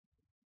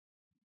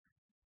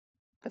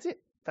 That's it.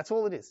 That's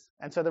all it is.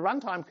 And so the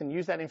runtime can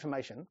use that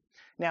information.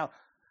 Now,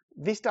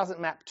 this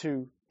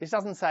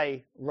doesn't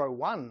say row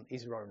 1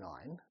 is row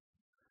 9,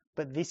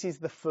 but this is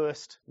the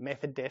first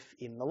method def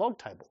in the log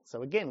table.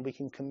 So again, we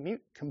can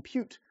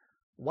compute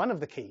one of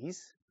the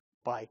keys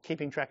by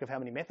keeping track of how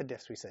many method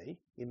defs we see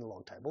in the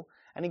log table.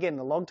 And again,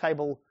 the log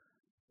table,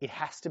 it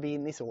has to be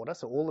in this order,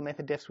 so all the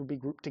method defs would be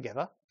grouped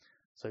together.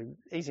 So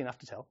easy enough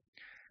to tell.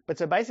 But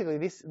so basically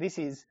this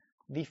is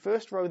the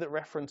first row that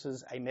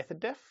references a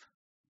method def.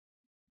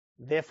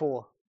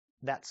 Therefore,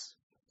 that's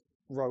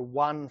row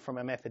 1 from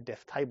a method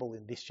def table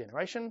in this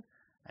generation.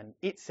 And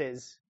it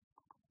says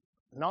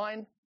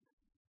 9.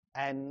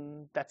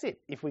 And that's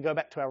it. If we go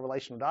back to our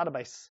relational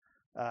database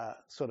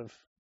sort of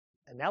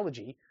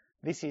analogy,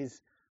 this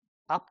is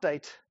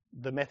update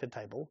the method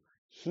table.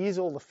 Here's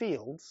all the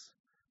fields.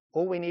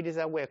 All we need is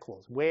our where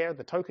clause, where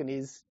the token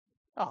is,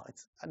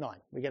 it's a 9.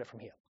 We get it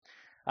from here.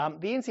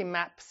 The ENC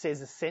map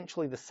says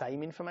essentially the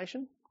same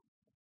information.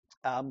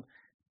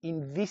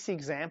 In this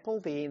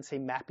example, the ENC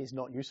map is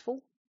not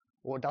useful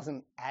or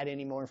doesn't add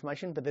any more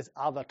information, but there's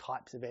other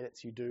types of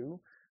edits you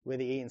do where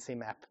the ENC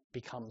map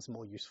becomes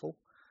more useful.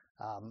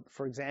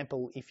 For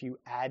example, if you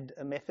add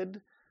a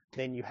method,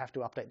 then you have to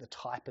update the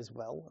type as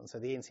well. And so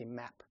the ENC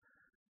map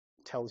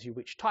tells you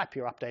which type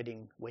you're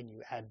updating when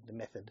you add the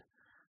method.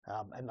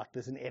 And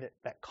there's an edit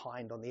that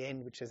kind on the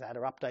end, which says add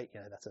or update,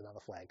 that's another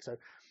flag. So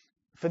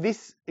for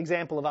this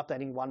example of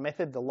updating one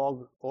method, the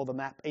log or the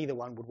map, either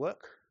one would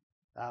work.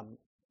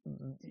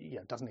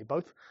 It doesn't need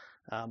both,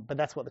 but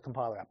that's what the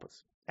compiler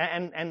outputs.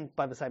 And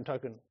by the same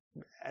token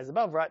as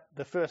above, right,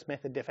 the first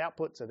method def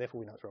output, so therefore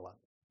we know it's row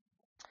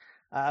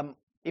 1.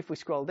 If we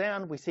scroll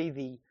down, we see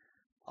the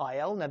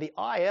IL. Now the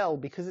IL,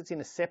 because it's in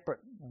a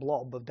separate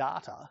blob of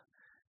data,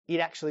 it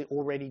actually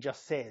already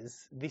just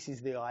says this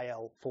is the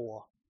IL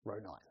for row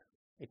 9.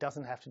 It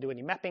doesn't have to do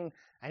any mapping,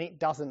 and it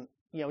doesn't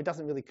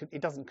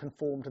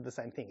conform to the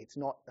same thing. It's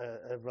not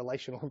a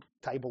relational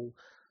table,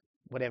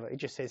 whatever. It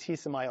just says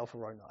here's some IL for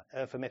row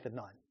 9, for method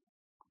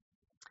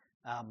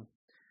 9.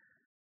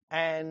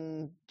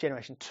 And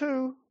generation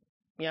 2,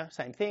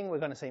 same thing. We're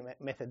going to see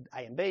method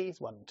A and B,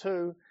 1 and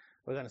 2.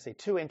 We're going to see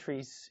 2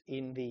 entries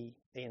in the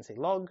ENC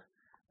log.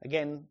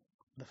 Again,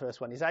 the first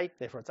one is 8,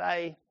 therefore it's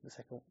A.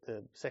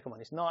 The second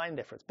one is 9,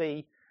 therefore it's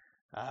B.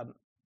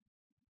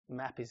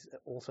 Map is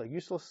also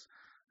useless,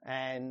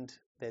 and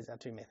there's our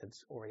 2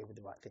 methods already with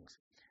the right things.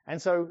 And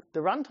so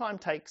the runtime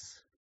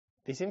takes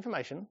this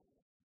information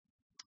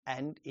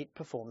and it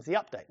performs the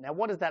update. Now,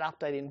 what does that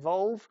update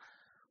involve?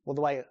 Well,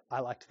 the way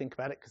I like to think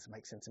about it, because it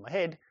makes sense in my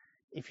head,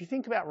 if you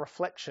think about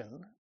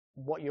reflection,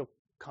 what you're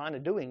kind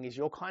of doing is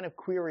you're kind of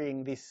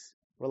querying this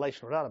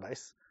relational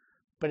database,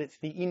 but it's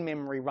the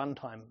in-memory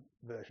runtime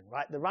version,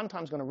 right? The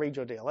runtime's going to read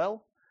your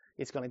DLL.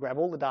 It's going to grab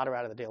all the data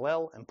out of the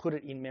DLL and put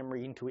it in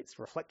memory into its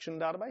reflection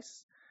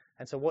database.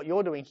 And so what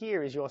you're doing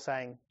here is you're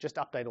saying, just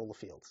update all the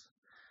fields.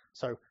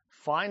 So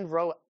find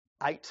row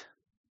 8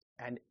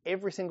 and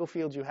every single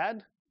field you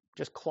had,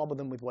 just clobber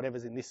them with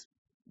whatever's in this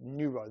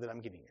new row that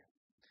I'm giving you.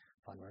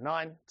 Find row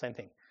 9, same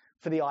thing.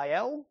 For the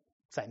IL,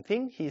 same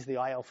thing. Here's the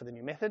IL for the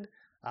new method.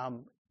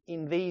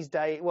 in these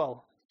days,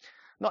 well,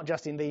 not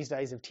just in these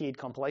days of tiered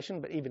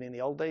compilation, but even in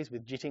the old days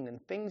with jitting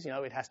and things,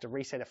 it has to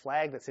reset a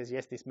flag that says,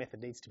 yes, this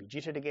method needs to be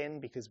jitted again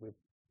because we've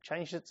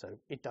changed it, so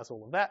it does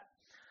all of that.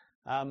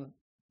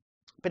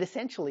 But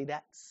essentially,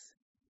 that's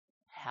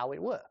how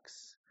it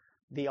works.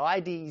 The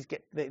IDs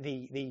get,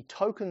 the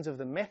tokens of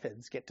the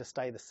methods get to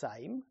stay the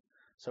same.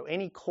 So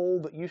any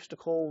call that used to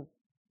call,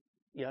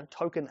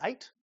 token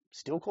 8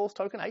 still calls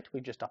token 8.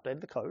 We've just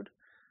updated the code.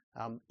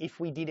 If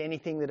we did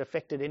anything that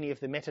affected any of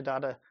the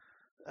metadata,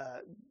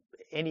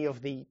 any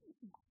of the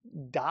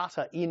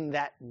data in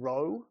that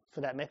row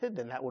for that method,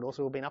 then that would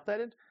also have been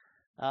updated.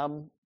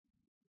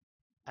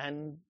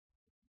 And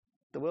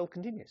the world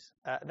continues.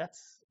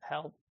 That's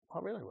how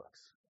Hot Reload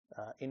works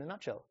in a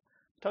nutshell.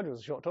 I told you it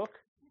was a short talk.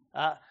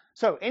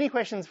 So any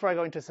questions before I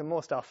go into some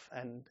more stuff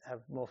and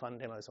have more fun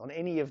demos on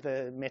any of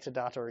the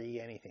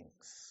metadata-y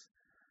anythings?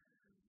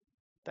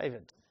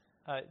 David?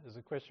 There's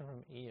a question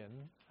from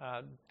Ian.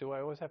 Do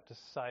I always have to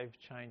save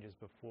changes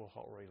before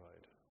Hot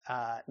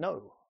Reload?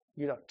 No,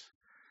 you don't.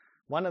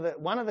 One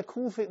of the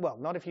cool things, well,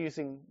 not if you're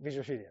using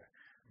Visual Studio.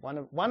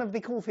 One of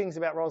the cool things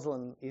about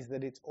Roslyn is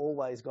that it's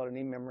always got an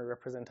in-memory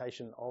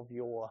representation of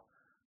your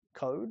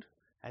code,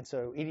 and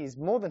so it is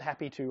more than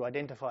happy to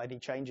identify the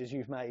changes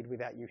you've made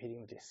without you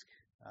hitting the disk.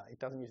 It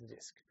doesn't use the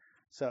disk,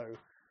 so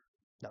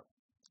no.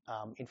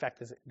 In fact,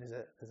 there's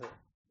a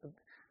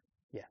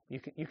yeah,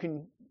 you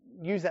can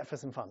use that for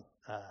some fun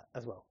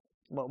as well.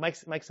 Well,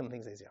 it makes some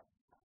things easier.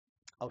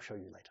 I'll show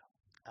you later.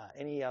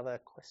 Any other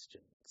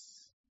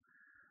questions?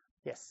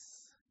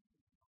 Yes.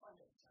 I find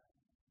it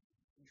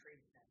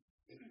intriguing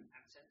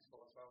and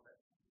sensible as well that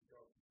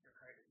your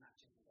code is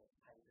matching the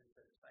papers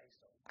that it's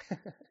based on.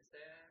 Is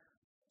there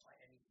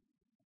any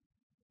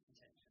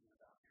intention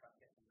about trying to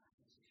get the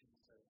mathematicians to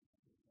use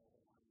more than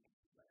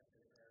one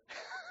method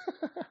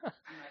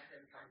to make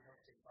them come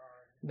help to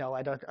borrow? No,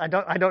 I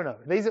don't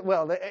know. These are,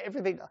 well,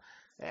 everything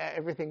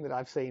that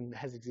I've seen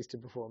has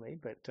existed before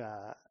me, but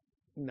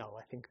no,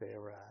 I think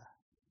they're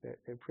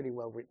pretty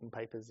well written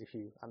papers if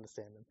you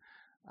understand them.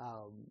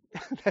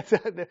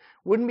 That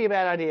wouldn't be a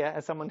bad idea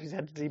as someone who's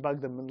had to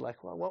debug them and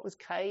like, well, what was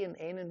K and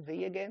N and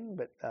V again?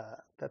 But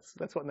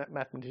that's what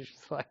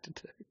mathematicians like to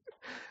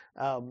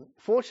do.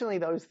 Fortunately,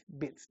 those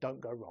bits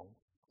don't go wrong.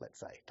 Let's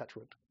say, touch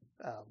wood.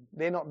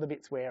 They're not the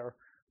bits where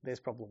there's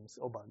problems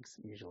or bugs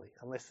usually,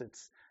 unless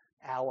it's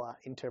our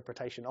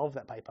interpretation of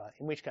that paper,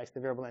 in which case the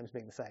variable names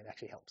being the same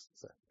actually helps.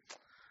 So,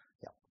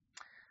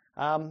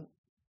 yeah.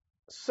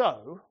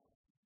 So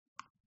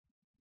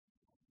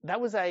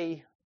that was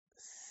a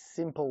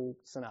simple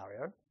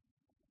scenario,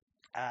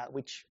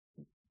 which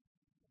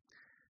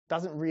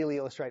doesn't really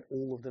illustrate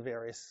all of the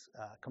various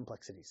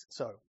complexities.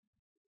 So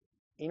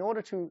in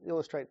order to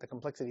illustrate the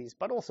complexities,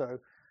 but also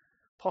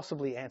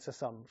possibly answer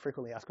some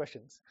frequently asked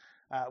questions,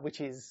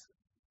 which is,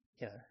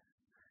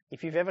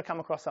 if you've ever come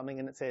across something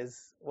and it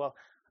says, well,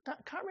 I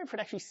can't remember if it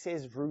actually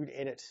says root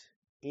edit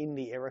in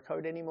the error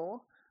code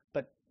anymore,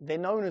 but they're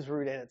known as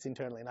root edits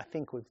internally, and I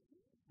think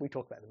we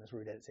talk about them as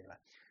root edits anyway.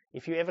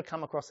 If you ever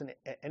come across an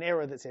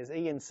error that says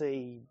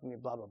ENC,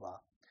 blah, blah, blah,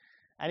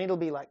 and it'll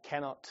be like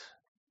cannot,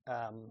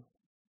 sorry,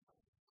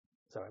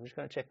 I'm just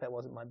going to check that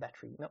wasn't my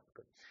battery. Nope,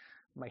 good.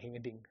 I'm making a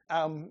ding.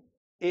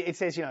 It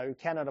says,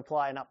 cannot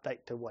apply an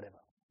update to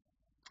whatever.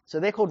 So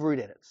they're called root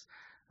edits.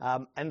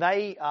 And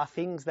they are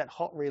things that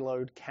Hot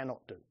Reload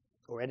cannot do,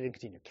 or Edit and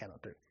Continue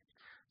cannot do.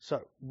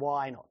 So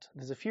why not?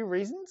 There's a few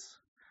reasons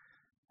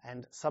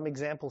and some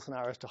example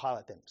scenarios to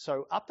highlight them.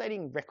 So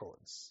updating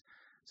records.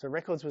 So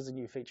records was a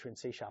new feature in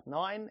C#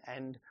 9,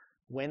 and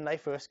when they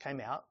first came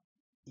out,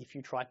 if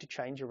you tried to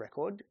change a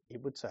record,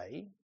 it would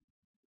say,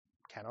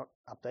 cannot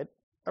update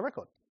a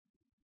record.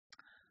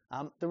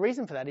 The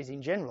reason for that is,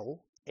 in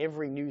general,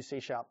 every new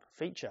C#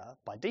 feature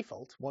by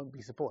default won't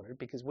be supported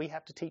because we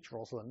have to teach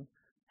Roslyn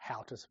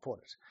how to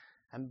support it.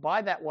 And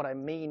by that, what I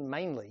mean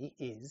mainly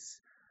is,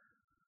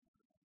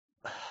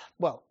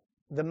 well,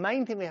 the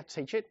main thing we have to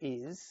teach it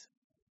is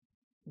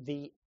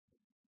the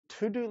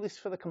to-do list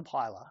for the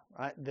compiler,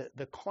 right?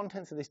 The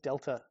contents of this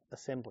Delta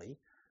assembly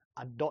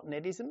are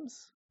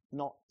 .NET-isms,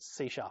 not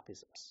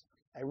C#-isms.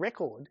 A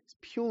record is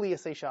purely a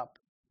C#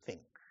 thing.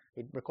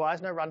 It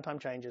requires no runtime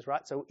changes,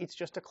 right? So it's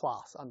just a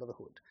class under the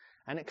hood.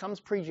 And it comes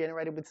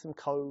pre-generated with some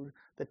code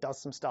that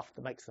does some stuff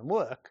that makes them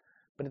work,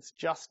 but it's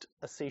just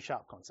a C#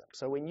 concept.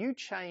 So when you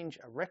change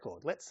a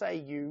record, let's say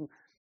you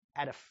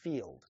add a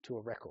field to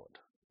a record.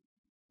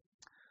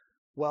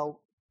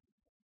 Well,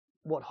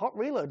 what Hot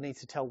Reload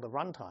needs to tell the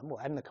runtime,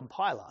 and the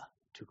compiler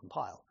to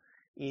compile,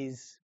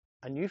 is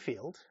a new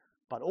field,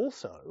 but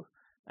also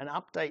an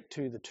update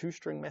to the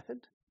toString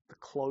method, the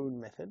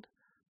clone method,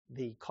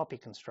 the copy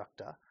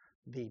constructor,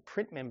 the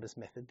print members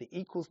method, the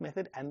equals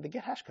method, and the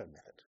getHashCode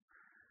method.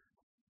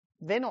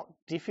 They're not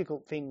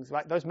difficult things,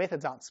 right? Those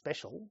methods aren't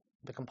special.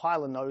 The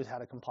compiler knows how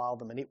to compile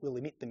them, and it will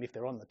emit them if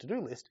they're on the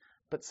to-do list,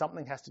 but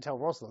something has to tell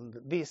Roslyn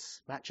that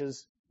this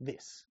matches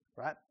this,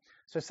 right?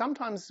 So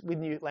sometimes with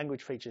new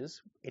language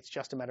features, it's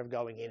just a matter of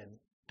going in and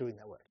doing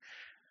that work.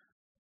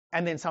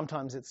 And then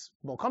sometimes it's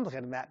more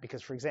complicated than that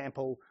because, for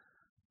example,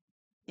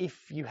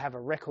 if you have a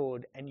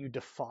record and you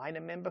define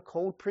a member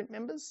called print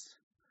members,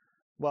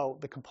 well,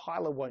 the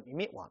compiler won't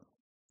emit one.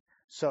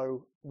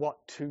 So what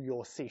to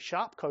your C#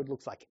 code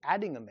looks like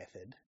adding a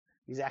method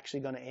is actually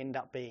going to end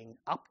up being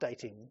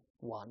updating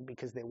one,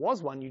 because there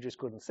was one, you just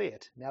couldn't see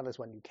it. Now there's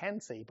one you can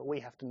see, but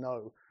we have to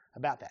know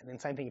about that. And then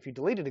same thing, if you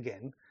delete it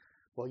again,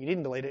 well, you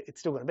didn't delete it,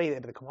 it's still going to be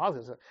there, but the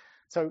compiler.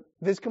 So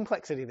there's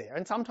complexity there.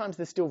 And sometimes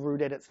there's still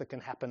root edits that can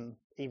happen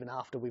even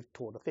after we've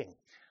taught a thing.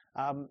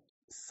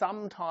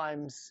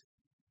 Sometimes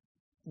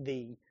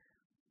the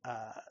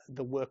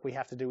work we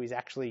have to do is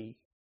actually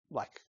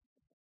like,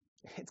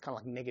 it's kind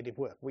of like negative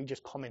work. We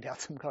just comment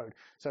out some code.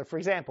 So for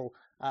example,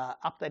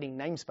 updating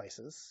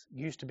namespaces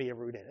used to be a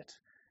root edit.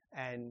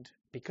 And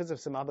because of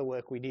some other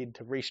work we did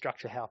to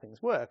restructure how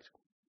things worked,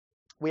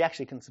 we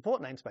actually can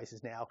support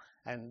namespaces now.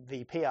 And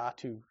the PR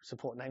to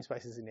support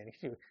namespaces in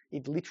NXT,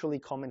 it literally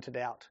commented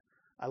out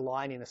a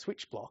line in a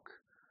switch block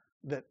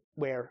that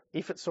where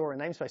if it saw a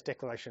namespace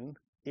declaration,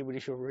 it would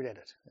issue a root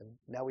edit. And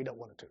now we don't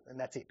want it to. And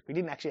that's it. We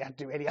didn't actually have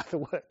to do any other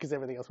work because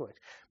everything else worked.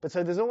 But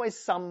so there's always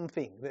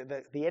something.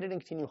 The edit and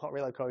continue hot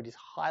reload code is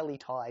highly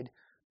tied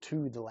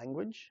to the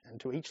language and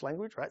to each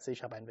language, right? C#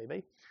 and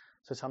VB.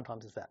 So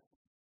sometimes it's that.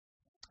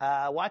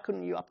 Why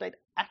couldn't you update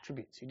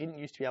attributes? You didn't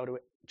used to be able to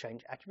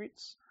change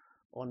attributes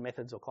on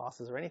methods or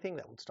classes or anything.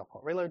 That would stop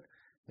hot reload.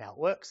 Now it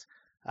works.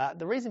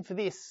 The reason for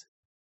this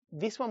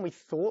one we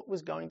thought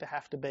was going to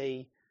have to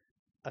be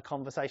a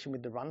conversation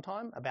with the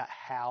runtime about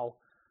how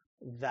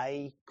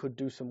they could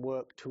do some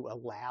work to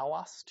allow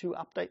us to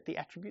update the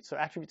attributes. So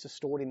attributes are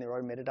stored in their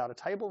own metadata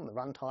table, and the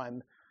runtime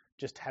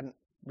just hadn't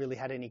really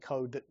had any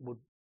code that would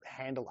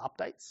handle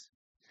updates.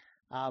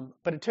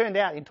 But it turned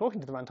out in talking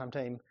to the runtime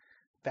team,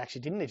 they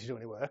actually didn't need to do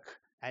any work,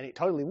 and it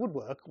totally would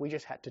work. We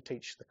just had to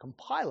teach the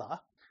compiler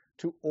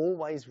to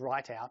always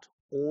write out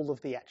all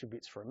of the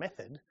attributes for a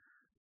method,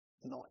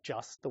 not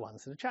just the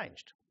ones that are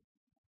changed.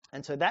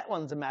 And so that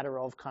one's a matter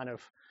of kind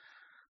of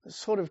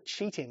sort of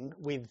cheating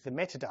with the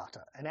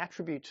metadata. An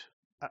attribute,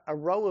 a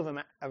row of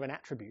an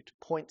attribute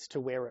points to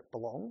where it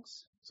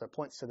belongs. So it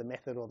points to the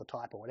method or the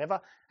type or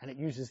whatever, and it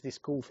uses this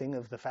cool thing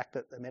of the fact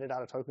that the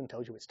metadata token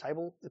tells you which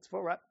table it's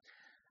for, right?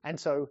 And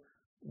so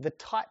the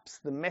types,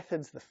 the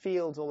methods, the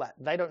fields, all that,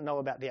 they don't know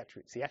about the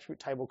attributes. The attribute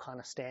table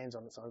kind of stands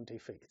on its own 2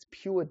 feet. It's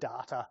pure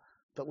data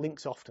that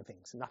links off to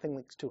things. Nothing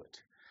links to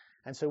it.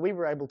 And so we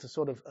were able to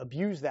sort of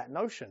abuse that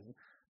notion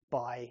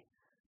by,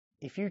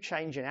 if you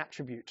change an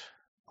attribute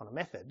on a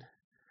method,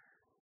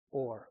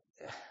 or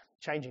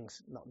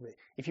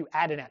if you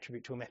add an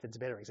attribute to a method is a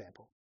better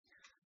example.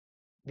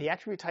 The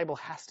attribute table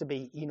has to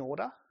be in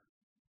order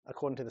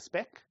according to the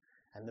spec,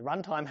 and the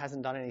runtime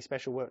hasn't done any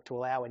special work to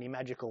allow any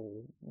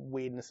magical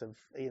weirdness of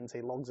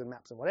ENC logs and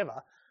maps and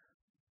whatever.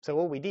 So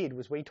all we did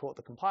was we taught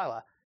the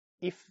compiler,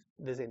 if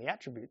there's any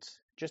attributes,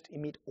 just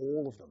emit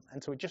all of them.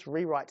 And so it just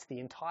rewrites the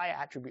entire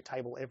attribute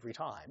table every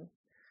time,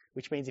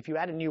 which means if you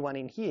add a new one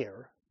in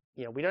here,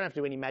 we don't have to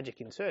do any magic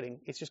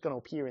inserting. It's just going to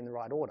appear in the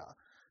right order.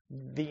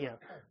 The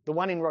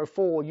one in row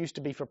 4 used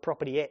to be for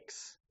property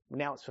X.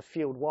 Now it's for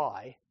field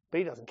Y, but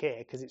he doesn't care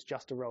because it's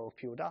just a row of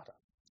pure data.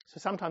 So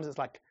sometimes it's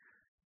like,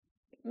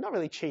 not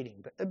really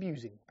cheating, but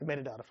abusing the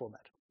metadata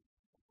format.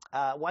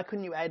 Why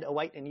couldn't you add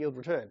await and yield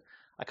return?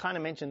 I kind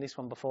of mentioned this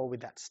one before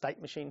with that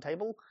state machine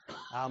table.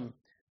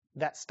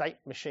 That state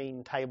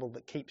machine table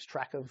that keeps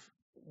track of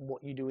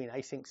what you do in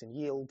asyncs and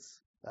yields,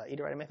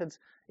 iterator methods,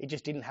 it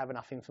just didn't have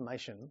enough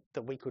information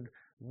that we could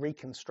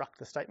reconstruct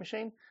the state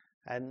machine.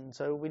 And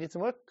so we did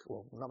some work,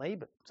 well, not me,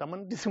 but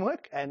someone did some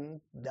work,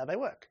 and now they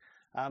work.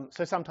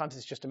 So sometimes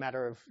it's just a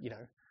matter of,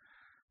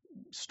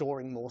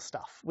 storing more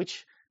stuff,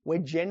 which we're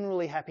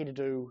generally happy to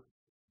do.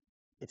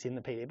 It's in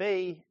the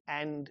PDB,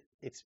 and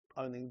it's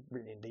only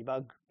written in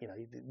debug.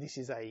 This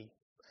is a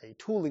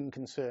tooling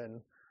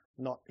concern,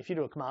 not, if you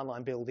do a command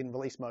line build in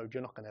release mode,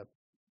 you're not going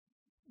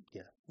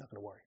to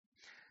worry.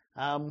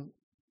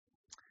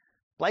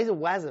 Blazor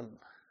WASM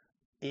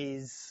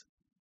is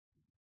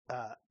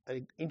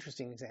an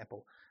interesting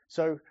example.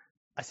 So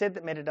I said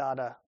that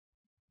metadata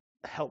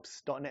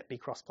helps .NET be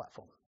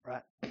cross-platform,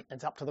 right?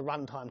 It's up to the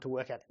runtime to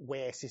work out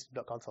where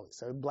system.console is.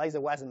 So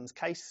Blazor WASM's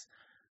case,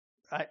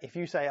 if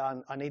you say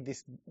I need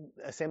this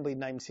assembly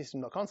named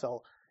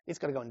system.console, it's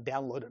got to go and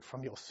download it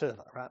from your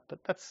server, right? But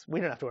we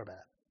don't have to worry about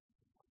that.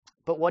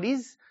 But what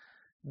is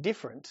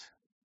different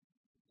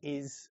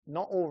is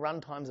not all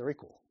runtimes are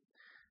equal.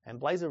 And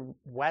Blazor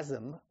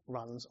WASM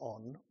runs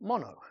on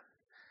mono.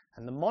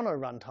 And the mono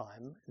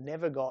runtime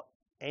never got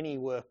any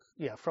work,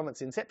 from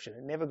its inception,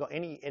 it never got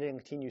any edit and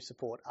continue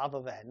support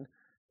other than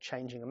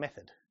changing a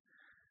method.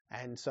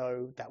 And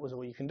so that was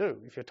all you can do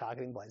if you're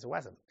targeting Blazor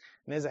WASM. And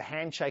there's a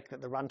handshake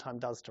that the runtime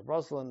does to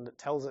Roslyn that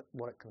tells it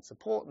what it can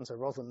support, and so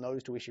Roslyn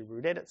knows to issue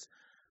root edits.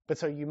 But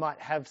so you might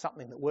have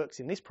something that works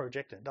in this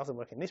project and it doesn't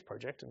work in this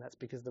project, and that's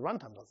because the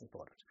runtime doesn't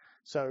support it.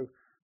 So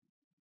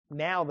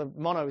now the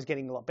mono is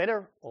getting a lot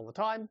better all the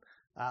time.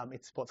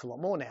 It supports a lot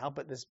more now,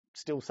 but there's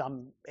still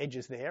some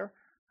edges there,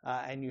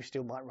 and you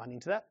still might run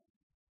into that.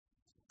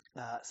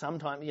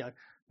 Sometimes,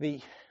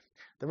 the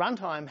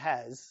runtime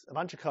has a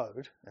bunch of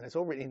code, and it's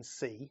all written in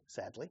C,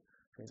 sadly.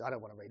 means I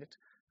don't want to read it.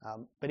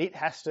 But it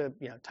has to,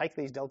 take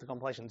these delta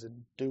compilations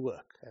and do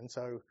work. And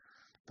so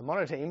the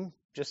Mono team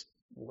just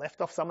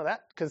left off some of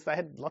that because they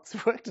had lots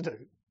of work to do.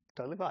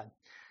 Totally fine.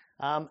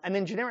 And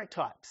then generic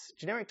types.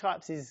 Generic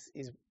types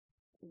is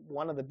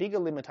one of the bigger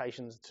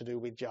limitations to do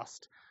with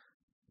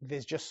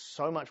there's just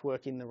so much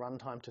work in the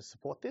runtime to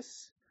support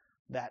this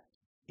that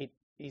it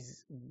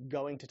is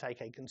going to take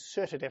a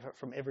concerted effort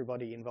from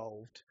everybody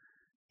involved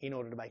in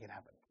order to make it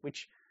happen,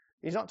 which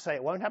is not to say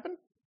it won't happen.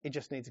 It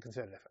just needs a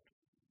concerted effort.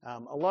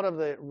 A lot of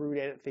the root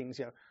edit things,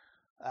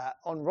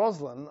 on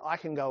Roslyn, I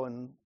can go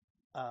and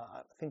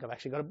I think I've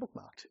actually got it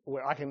bookmarked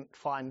where I can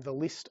find the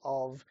list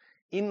of,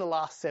 in the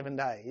last 7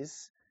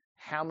 days,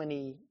 how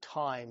many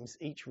times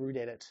each root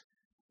edit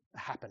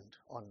happened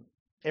on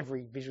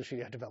every Visual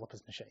Studio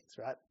developer's machines,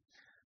 right?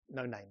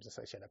 No names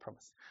associated, I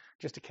promise,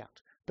 just a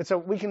count. But so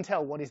we can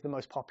tell what is the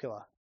most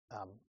popular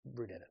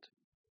root edit.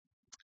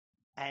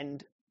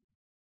 And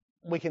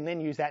we can then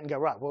use that and go,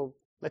 right, well,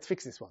 let's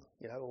fix this one,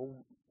 or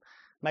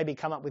maybe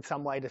come up with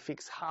some way to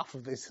fix half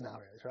of these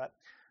scenarios, right?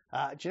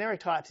 Generic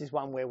types is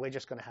one where we're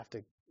just going to have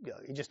to,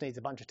 it just needs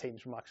a bunch of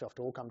teams from Microsoft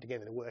to all come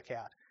together to work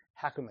out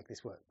how can we make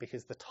this work,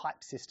 because the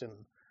type system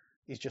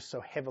is just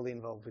so heavily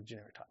involved with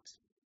generic types.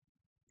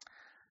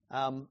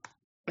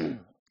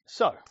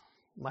 So,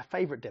 my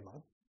favorite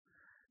demo,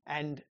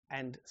 and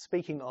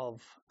speaking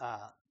of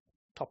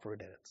top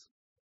root edits,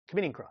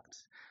 committing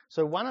crimes.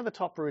 So one of the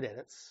top root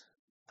edits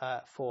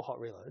for hot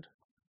reload,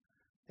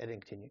 edit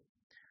and continue,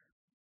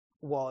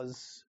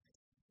 was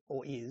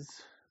or is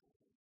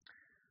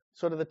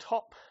sort of the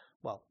top,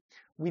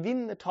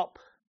 within the top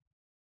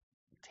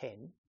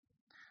 10,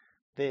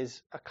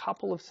 there's a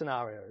couple of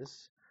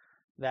scenarios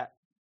that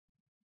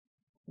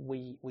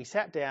we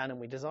sat down and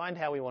we designed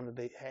how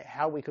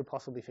how we could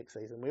possibly fix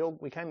these, and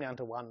we came down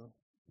to one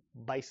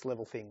base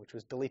level thing, which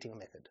was deleting a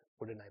method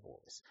would enable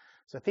all this.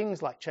 So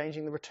things like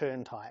changing the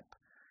return type,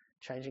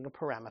 changing a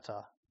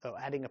parameter, or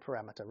adding a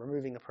parameter,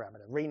 removing a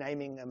parameter,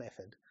 renaming a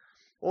method.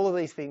 All of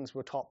these things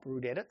were top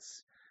root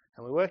edits,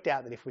 and we worked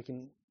out that if we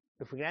can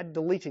add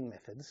deleting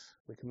methods,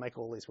 we can make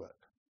all these work.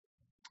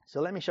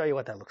 So let me show you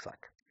what that looks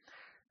like.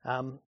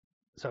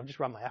 So I've just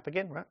run my app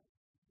again, right?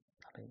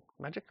 Nothing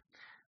magic.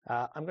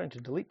 I'm going to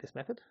delete this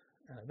method,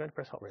 and I'm going to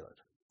press hot reload.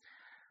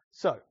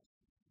 So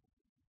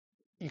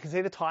you can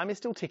see the time is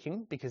still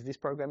ticking because this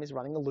program is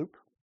running a loop,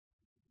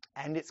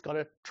 and it's got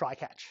a try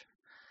catch.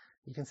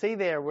 You can see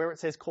there where it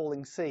says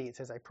calling C, it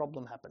says a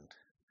problem happened.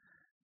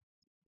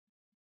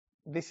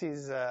 This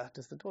is,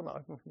 does the door not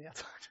open from the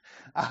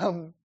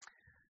outside?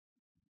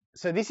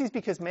 So this is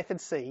because method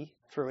C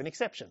threw an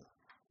exception.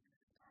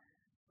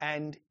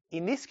 And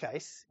in this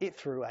case, it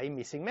threw a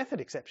missing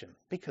method exception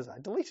because I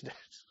deleted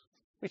it,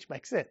 which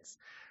makes sense,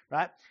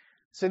 right?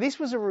 So this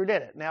was a root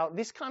edit. Now,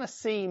 this kind of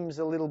seems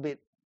a little bit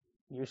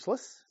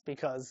useless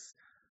because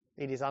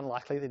it is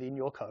unlikely that in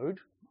your code,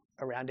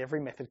 around every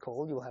method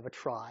call, you'll have a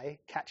try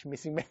catch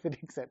missing method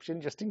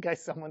exception just in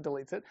case someone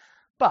deletes it.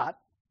 But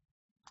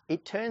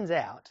it turns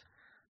out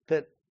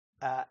that,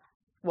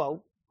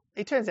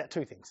 it turns out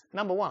two things.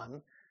 Number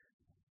one,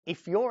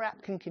 if your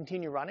app can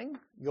continue running,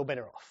 you're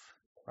better off,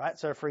 right?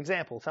 So for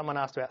example, someone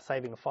asked about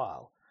saving a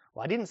file.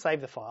 Well, I didn't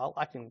save the file.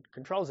 I can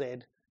Control Z,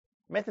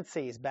 method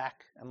C is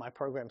back, and my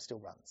program still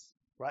runs,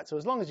 right? So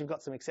as long as you've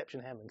got some exception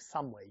handling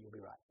somewhere, you'll be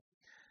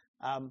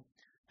right.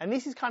 And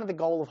this is kind of the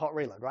goal of hot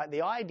reload, right?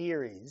 The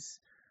idea is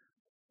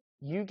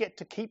you get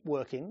to keep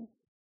working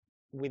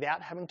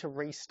without having to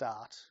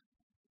restart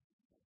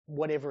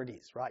whatever it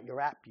is, right? Your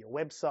app, your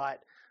website.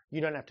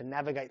 You don't have to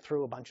navigate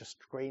through a bunch of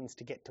screens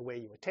to get to where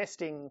you were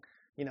testing,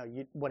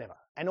 whatever.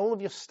 And all of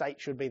your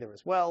state should be there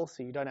as well,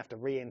 so you don't have to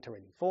re-enter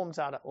any forms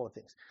data, all the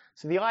things.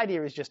 So the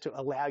idea is just to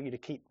allow you to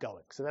keep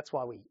going. So that's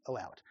why we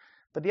allow it.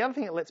 But the other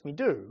thing it lets me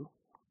do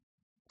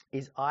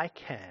is I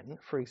can,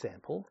 for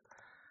example,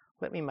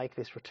 let me make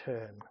this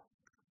return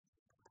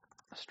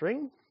a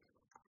string,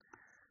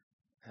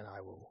 and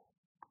I will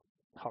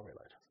hot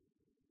reload.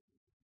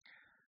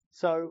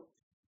 So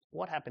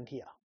what happened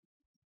here?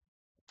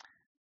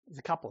 There's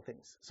a couple of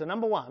things. So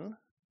number one,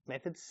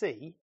 method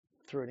C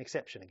threw an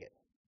exception again.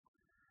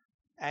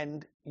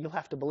 And you'll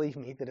have to believe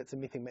me that it's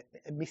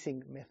a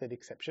missing method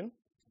exception,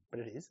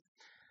 but it is.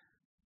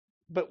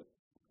 But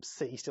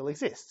C still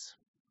exists.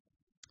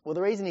 Well,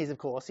 the reason is, of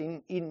course,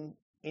 in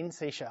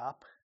C#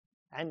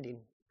 and in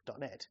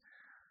 .NET,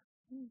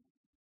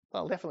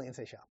 well, definitely in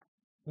C#,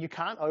 you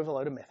can't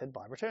overload a method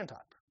by return type.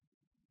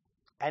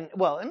 And,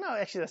 well, no,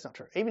 actually that's not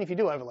true. Even if you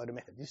do overload a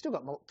method, you've still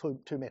got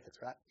two methods,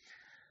 right?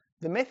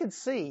 The method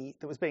C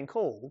that was being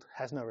called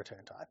has no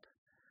return type.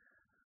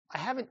 I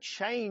haven't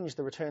changed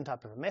the return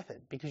type of a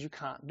method because you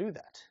can't do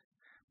that.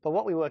 But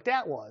what we worked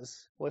out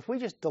was, well, if we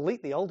just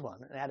delete the old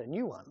one and add a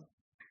new one,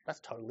 that's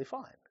totally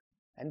fine.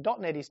 And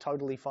 .NET is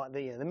totally fine. The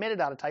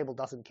metadata table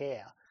doesn't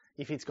care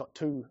if it's got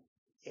two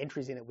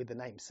entries in it with the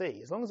name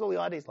C, as long as all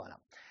the IDs line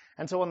up.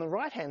 And so on the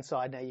right-hand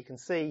side now, you can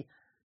see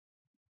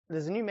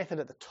there's a new method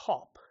at the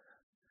top.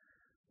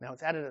 Now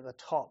it's added at the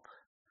top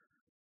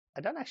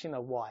I don't actually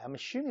know why. I'm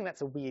assuming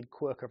that's a weird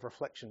quirk of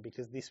reflection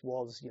because this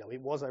was,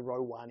 it was a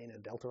row 1 in a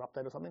delta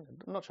update or something.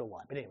 I'm not sure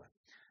why, but anyway.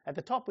 At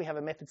the top, we have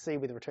a method C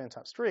with a return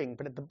type string,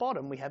 but at the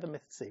bottom, we have a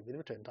method C with a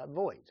return type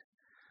void.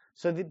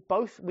 So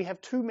we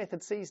have 2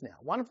 method Cs now.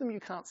 One of them you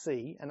can't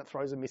see, and it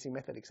throws a missing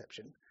method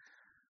exception.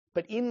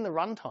 But in the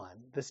runtime,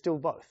 there's still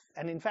both.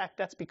 And in fact,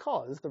 that's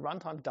because the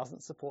runtime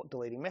doesn't support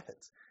deleting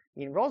methods.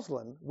 In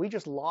Roslyn, we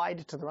just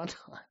lied to the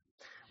runtime.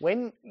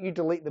 When you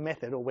delete the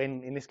method, or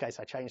when, in this case,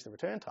 I change the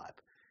return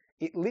type,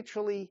 it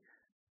literally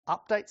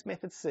updates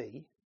method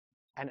C,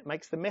 and it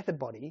makes the method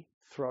body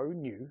throw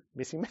new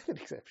missing method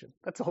exception.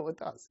 That's all it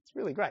does. It's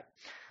really great.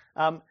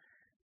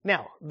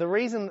 Now, the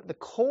reason that the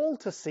call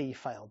to C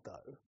failed,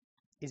 though,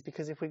 is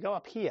because if we go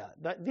up here,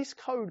 this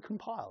code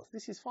compiles.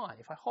 This is fine.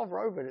 If I hover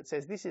over it, it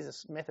says this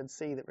is a method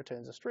C that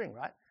returns a string,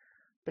 right?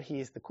 But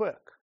here's the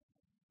quirk.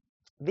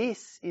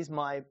 This is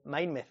my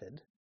main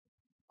method.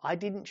 I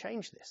didn't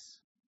change this.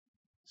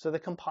 So the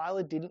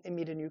compiler didn't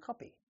emit a new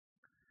copy.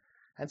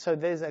 And so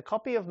there's a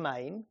copy of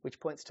main, which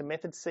points to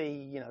method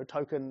C,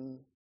 token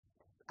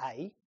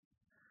A.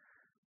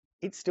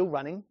 It's still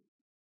running,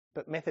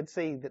 but method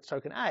C that's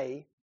token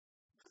A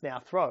now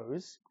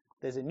throws.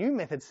 There's a new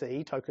method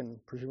C, token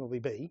presumably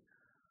B,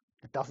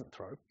 that doesn't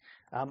throw.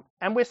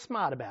 And we're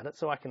smart about it,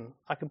 so I can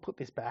put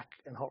this back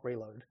and hot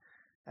reload.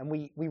 And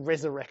we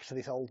resurrect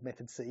this old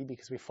method C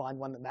because we find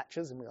one that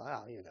matches, and we're like,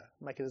 oh, here you go,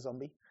 make it a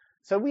zombie.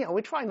 So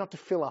we're trying not to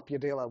fill up your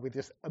dealer with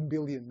just a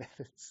billion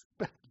methods,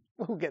 but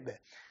we'll get there.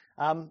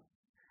 But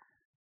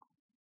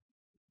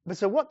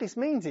so what this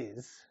means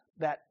is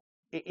that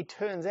it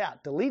turns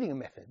out deleting a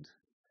method,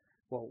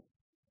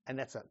 and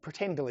that's a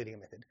pretend deleting a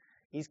method,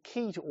 is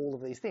key to all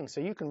of these things.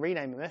 So you can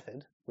rename a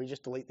method, we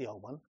just delete the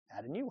old one,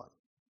 add a new one.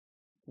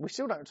 We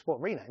still don't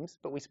support renames,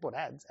 but we support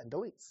adds and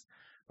deletes,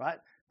 right?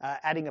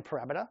 Adding a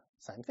parameter,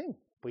 same thing.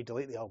 We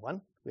delete the old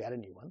one, we add a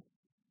new one,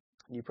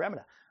 new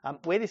parameter.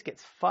 Where this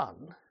gets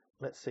fun,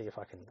 let's see if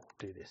I can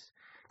do this.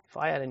 If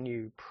I add a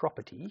new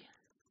property,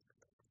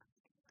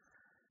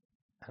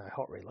 and I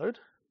hot reload,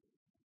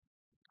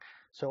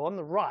 so on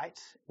the right,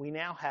 we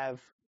now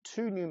have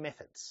 2 new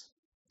methods.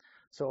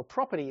 So a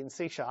property in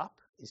C#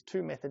 is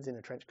 2 methods in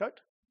a trench coat.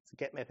 It's a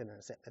get method and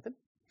a set method.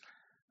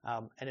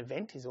 An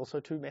event is also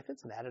 2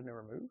 methods, an add and a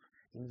remove.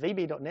 In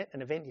VB.NET,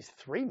 an event is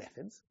 3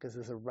 methods because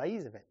there's a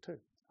raise event too.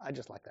 I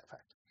just like that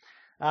fact.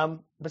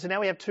 But so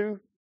now we have 2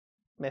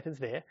 methods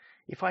there.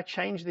 If I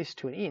change this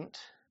to an int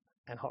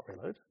and hot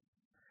reload,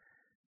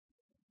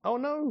 oh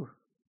no!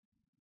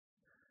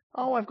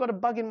 Oh, I've got a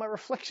bug in my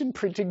reflection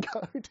printing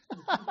code.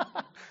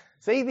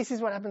 See, this is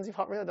what happens if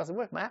hot reload doesn't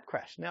work. My app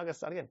crashed. Now I've got to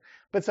start again.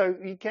 But so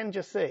you can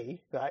just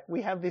see, right,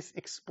 we have this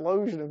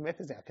explosion of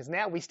methods now, because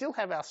now we still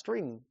have our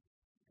string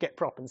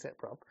getProp and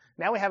setProp.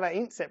 Now we have our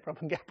int setProp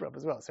and getProp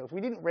as well. So if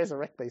we didn't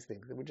resurrect these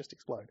things, it would just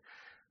explode.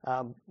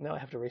 Now I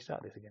have to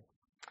restart this again.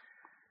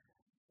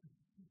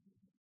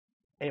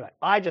 Anyway,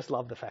 I just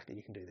love the fact that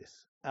you can do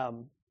this.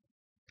 And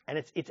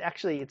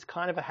it's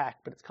kind of a hack,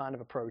 but it's kind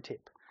of a pro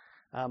tip.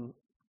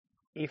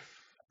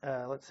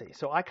 Let's see,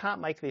 so I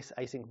can't make this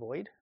async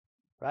void,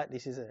 right?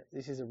 This is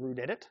a root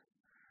edit.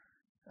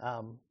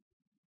 Oh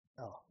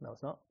no,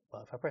 it's not.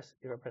 Well, if I press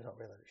hot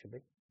reload, it should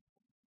be.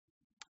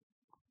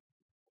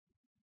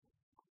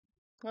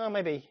 Oh,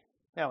 maybe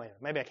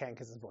I can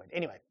because it's void.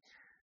 Anyway,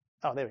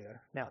 oh, there we go.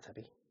 Now it's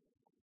happy.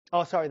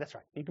 Oh, sorry, that's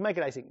right. You can make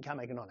it async. You can't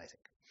make it non-async.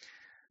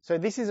 So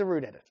this is a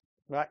root edit,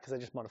 right? Because I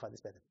just modified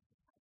this method.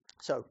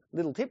 So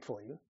little tip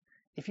for you: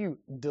 if you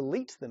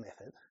delete the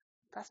method,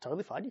 that's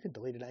totally fine. You can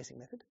delete an async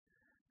method,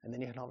 and then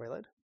you can hot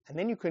reload. And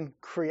then you can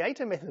create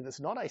a method that's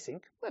not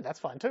async. Well, that's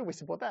fine too. We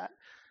support that.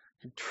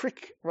 You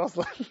trick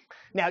Roslyn.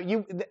 Now,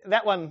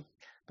 that one,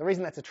 the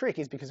reason that's a trick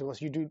is because, of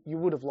course, you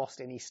would have lost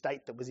any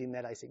state that was in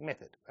that async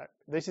method. Right?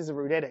 This is a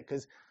root edit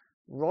because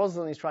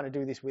Roslyn is trying to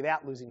do this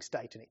without losing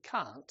state, and it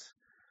can't.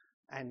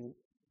 And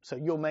so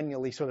you're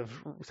manually sort of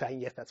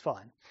saying, yes, that's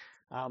fine.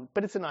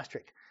 But it's a nice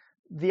trick.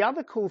 The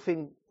other cool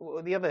thing,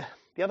 or the other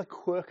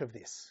quirk of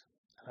this,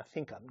 and I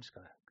think I'm just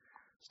going to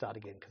start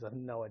again because I have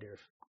no idea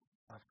if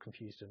I've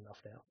confused it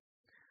enough now.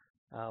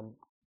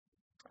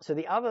 So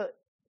the other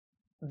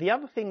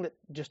thing that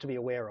just to be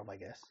aware of, I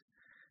guess,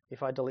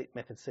 if I delete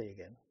method C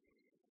again,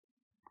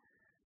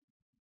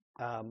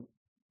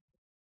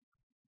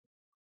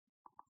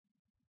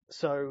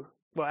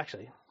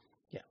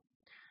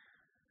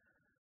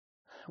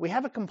 we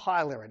have a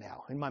compile error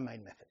now in my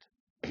main method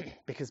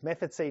because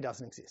method C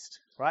doesn't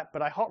exist, right?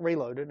 But I hot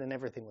reloaded and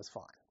everything was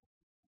fine.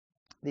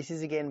 This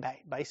is again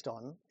based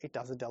on it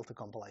does a delta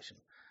compilation.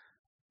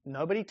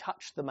 Nobody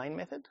touched the main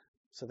method,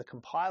 so the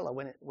compiler,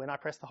 when I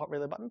pressed the hot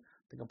reload button,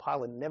 the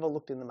compiler never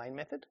looked in the main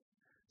method,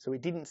 so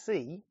it didn't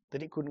see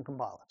that it couldn't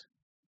compile it,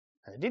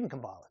 and it didn't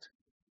compile it,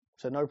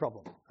 so no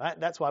problem. Right?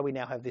 That's why we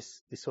now have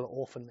this sort of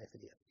orphan method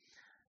here.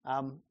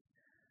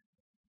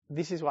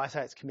 This is why I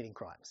say it's committing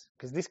crimes,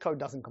 because this code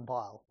doesn't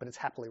compile, but it's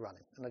happily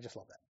running, and I just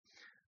love that.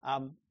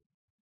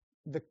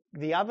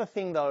 The other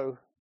thing, though,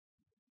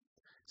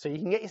 so you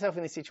can get yourself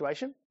in this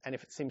situation, and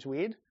if it seems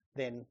weird,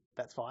 then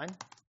that's fine.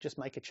 Just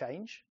make a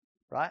change,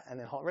 right? And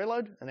then hot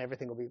reload, and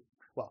everything will be,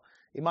 well,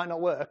 it might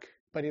not work,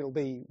 but it'll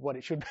be what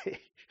it should be.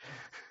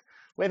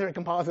 Whether it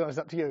compiles or not is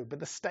up to you, but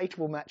the state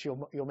will match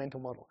your mental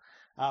model.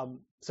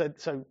 So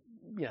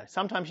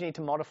sometimes you need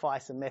to modify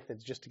some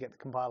methods just to get the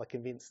compiler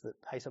convinced that,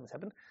 hey, something's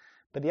happened.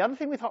 But the other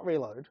thing with hot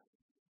reload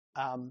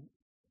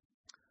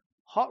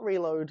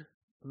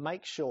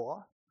makes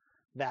sure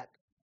that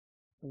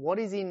what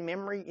is in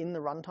memory in the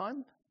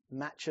runtime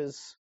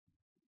matches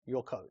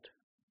your code.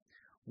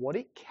 What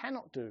it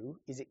cannot do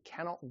is it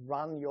cannot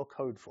run your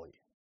code for you.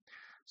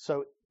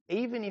 So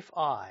even if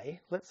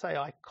let's say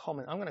I'm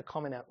going to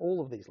comment out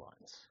all of these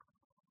lines,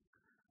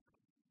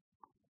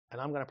 and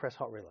I'm going to press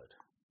hot reload.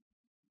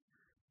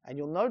 And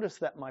you'll notice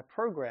that my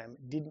program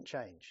didn't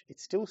change.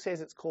 It still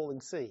says it's calling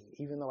C,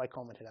 even though I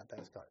commented out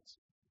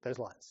those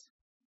lines.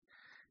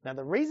 Now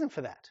the reason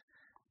for that,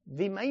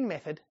 the main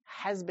method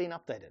has been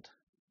updated.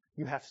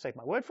 You have to take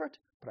my word for it,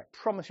 but I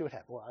promise you it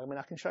has. Well, I mean,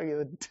 I can show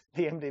you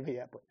the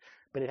MDB output,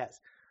 but it has.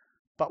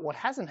 But what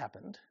hasn't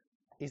happened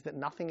is that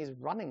nothing is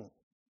running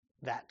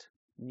that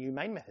new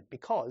main method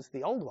because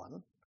the old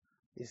one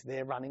is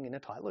there running in a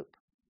tight loop.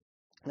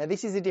 Now,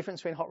 this is the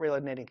difference between hot reload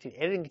and editing continue.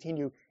 Editing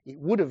continue, it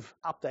would have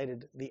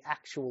updated the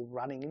actual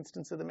running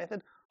instance of the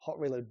method. Hot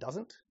reload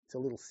doesn't. It's a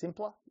little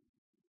simpler,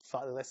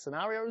 slightly less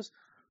scenarios,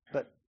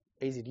 but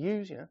easy to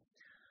use,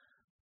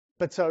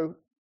 But so,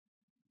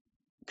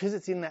 because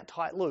it's in that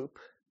tight loop,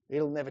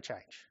 it'll never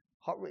change.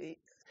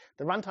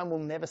 The runtime will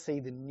never see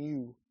the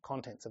new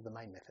contents of the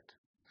main method.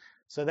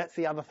 So that's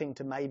the other thing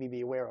to maybe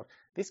be aware of.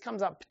 This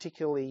comes up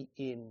particularly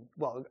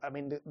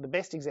the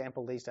best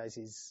example these days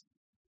is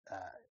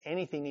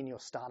anything in your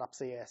startup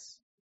CS,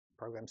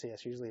 program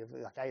CS, usually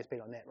like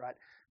ASP.NET, right?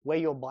 Where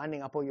you're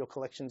binding up all your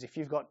collections. If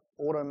you've got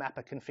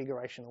automapper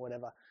configuration or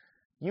whatever,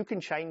 you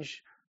can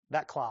change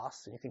that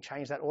class and you can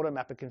change that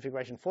automapper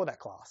configuration for that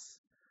class,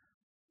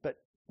 but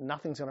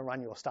nothing's going to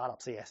run your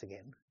startup CS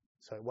again,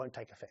 so it won't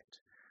take effect.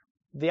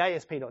 The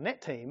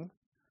ASP.NET team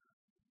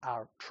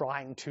are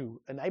trying to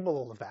enable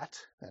all of that,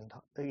 and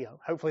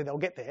hopefully they'll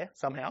get there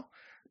somehow.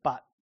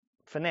 But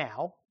for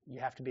now,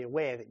 you have to be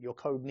aware that your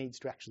code needs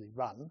to actually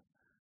run,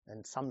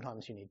 and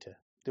sometimes you need to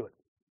do it.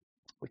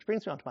 Which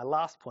brings me on to my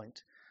last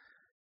point.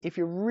 If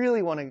you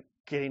really want to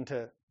get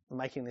into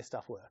making this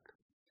stuff work,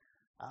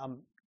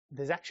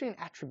 there's actually an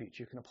attribute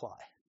you can apply.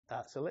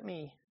 So let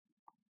me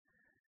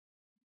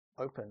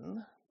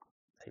open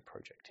a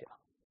project here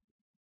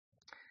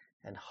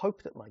and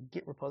hope that my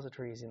Git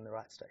repository is in the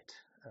right state.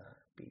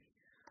 B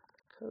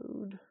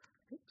code.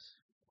 Oops.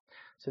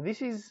 So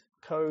this is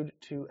code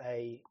to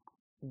a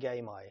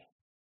game I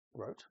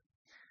wrote.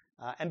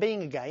 And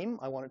being a game,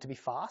 I want it to be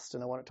fast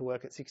and I want it to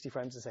work at 60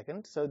 frames a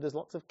second. So there's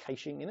lots of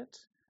caching in it.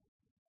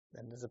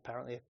 And there's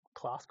apparently a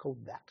class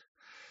called that.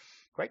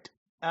 Great.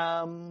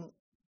 Hang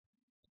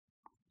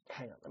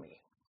on,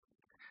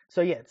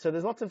 So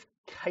there's lots of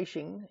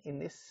caching in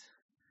this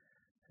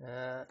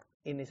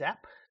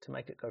app to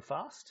make it go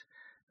fast.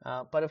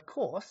 But of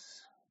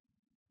course,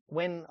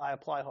 when I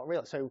apply hot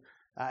reload, so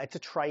it's a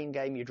train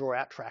game, you draw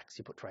out tracks,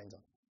 you put trains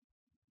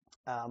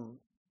on.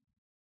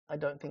 I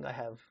don't think I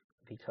have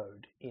the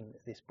code in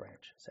this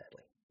branch,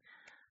 sadly.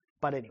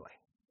 But anyway,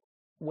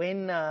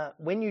 when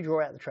you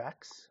draw out the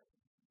tracks,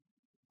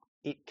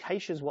 it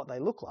caches what they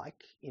look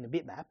like in a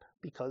bitmap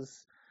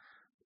because,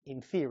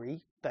 in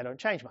theory, they don't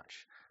change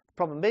much. The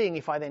problem being,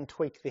 if I then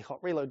tweak the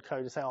hot reload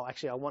code to say, oh,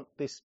 actually, I want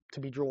this to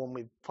be drawn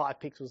with 5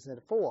 pixels instead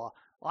of 4,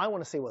 I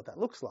want to see what that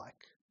looks like,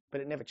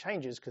 but it never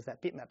changes because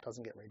that bitmap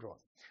doesn't get redrawn.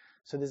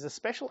 So there's a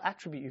special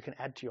attribute you can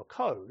add to your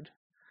code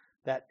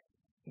that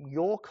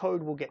your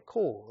code will get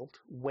called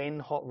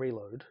when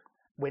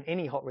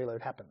any hot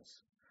reload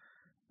happens.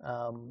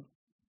 No,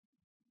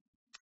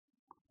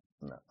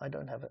 I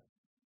don't have it.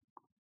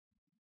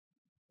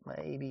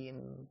 Maybe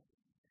in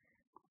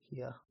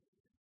here.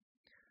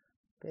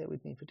 Bear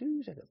with me for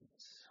 2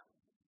 seconds.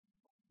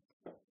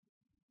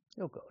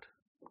 Oh God.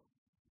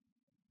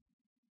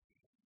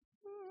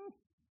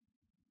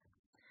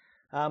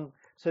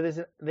 So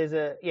there's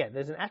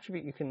an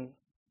attribute you can.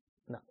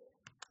 No.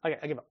 Okay,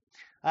 I give up.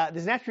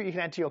 There's an attribute you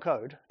can add to your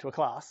code, to a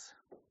class,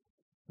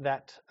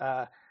 that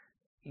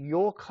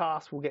your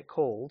class will get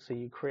called. So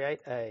you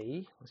create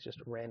let's just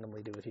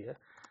randomly do it here,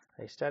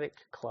 a static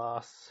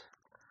class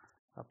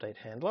update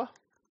handler,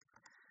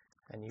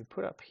 and you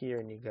put up here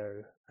and you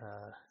go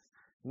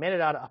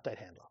metadata update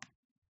handler.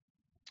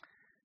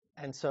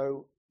 And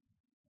so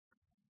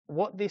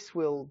what this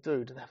will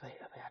do, have they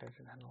added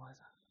an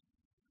analyzer?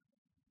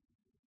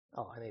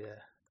 Oh, I need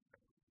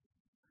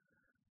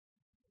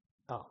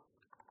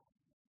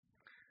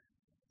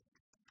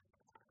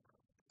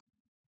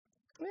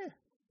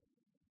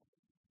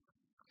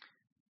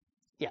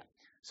Yeah.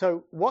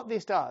 So what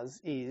this does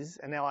is,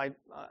 and now I'm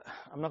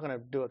not going to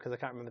do it because I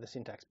can't remember the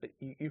syntax, but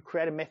you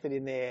create a method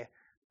in there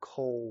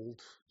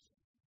called,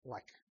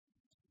 I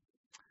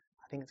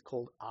think it's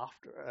called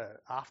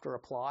after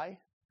apply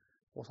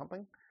or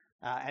something,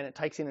 and it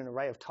takes in an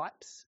array of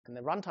types, and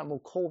the runtime will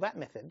call that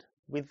method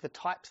with the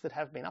types that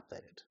have been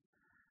updated.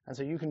 And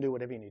so you can do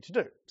whatever you need to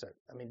do. So,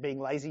 I mean, being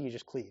lazy, you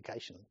just clear your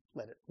cache and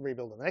let it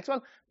rebuild on the next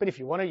one. But if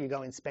you want to, you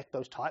go inspect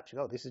those types. You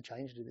go, oh, this has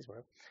changed, do this,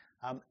 whatever.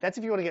 That's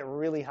if you want to get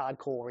really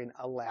hardcore in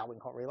allowing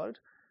hot reload.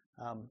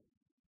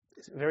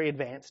 It's very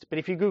advanced. But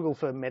if you Google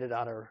for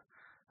metadata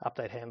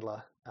update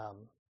handler,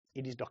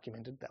 it is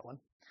documented, that one.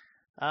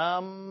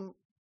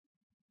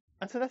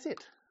 And so that's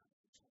it.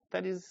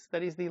 That is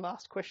the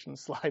last question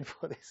slide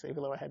for this,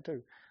 even though I had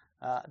two.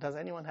 Does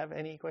anyone have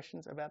any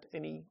questions about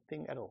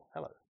anything at all?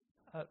 Hello.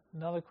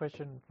 Another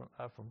question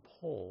from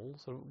Paul.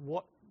 So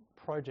what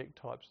project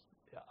types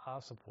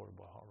are supported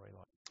by hot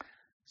reload?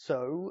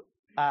 So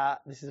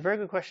this is a very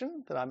good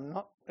question that I'm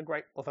not a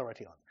great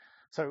authority on.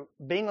 So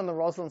being on the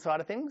Roslyn side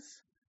of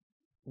things,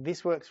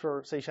 this works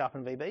for C# and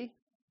VB.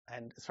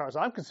 And as far as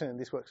I'm concerned,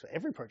 this works for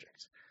every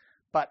project.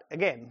 But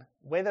again,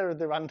 whether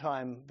the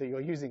runtime that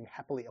you're using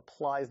happily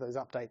applies those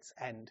updates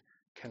and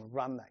can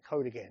run that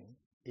code again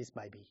is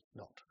maybe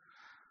not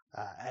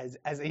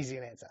as easy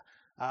an answer.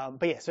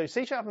 But yeah, so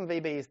C# and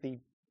VB is the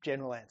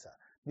general answer.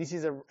 This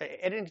is edit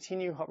and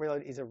continue hot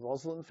reload is a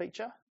Roslyn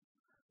feature.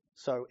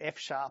 So F#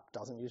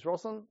 doesn't use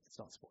Roslyn. It's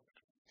not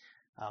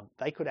supported.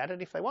 They could add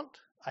it if they want.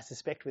 I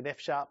suspect with F#,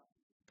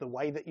 the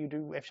way that you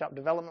do F#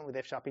 development with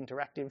F#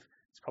 interactive,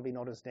 it's probably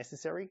not as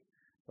necessary,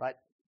 right?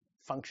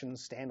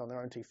 Functions stand on their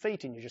own 2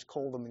 feet and you just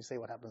call them and see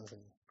what happens,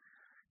 and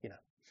you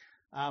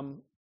know.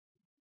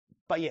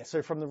 But yeah,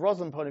 so from the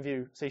Roslyn point of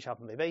view, C# and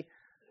VB,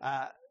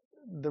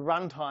 the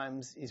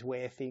runtimes is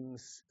where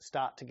things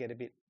start to get a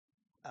bit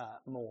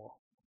more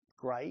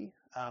grey.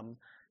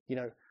 You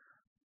know,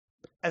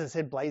 as I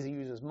said, Blazor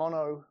uses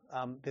mono.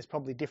 There's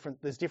probably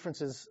there's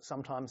differences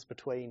sometimes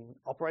between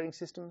operating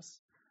systems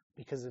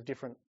because of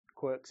different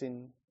quirks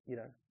in, you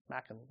know,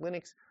 Mac and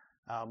Linux.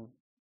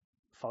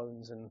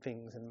 Phones and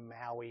things, and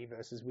MAUI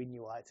versus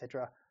WinUI,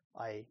 etc.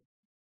 I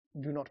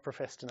do not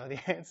profess to know the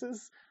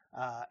answers.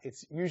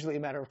 It's usually a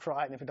matter of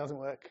try, and if it doesn't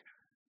work,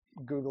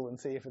 Google and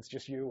see if it's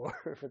just you or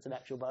if it's an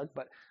actual bug.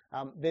 But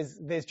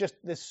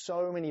there's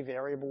so many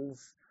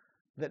variables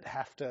that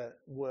have to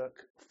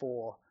work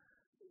for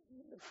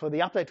the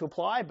update to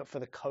apply, but for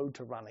the code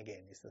to run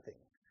again is the thing.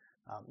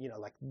 You know,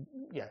 like,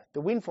 yeah,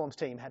 the WinForms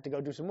team had to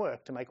go do some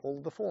work to make all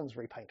of the forms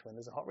repaint when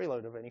there's a hot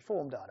reload of any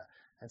form data.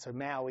 And so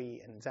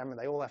MAUI and Xamarin,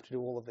 they all have to do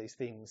all of these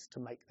things to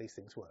make these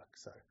things work.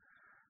 So,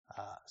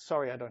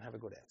 sorry, I don't have a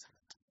good answer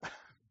for that.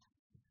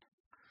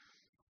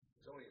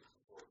 There's only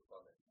support for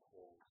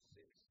Core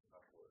 6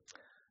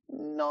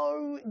 upwards.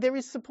 No, there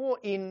is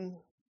support in...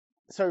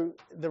 So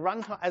the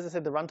runtime, as I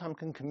said, the runtime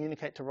can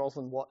communicate to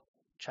Roslyn what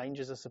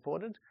changes are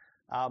supported.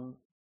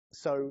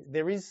 So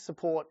there is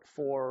support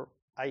for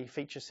a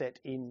feature set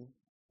in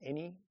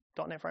any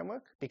 .NET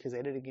framework, because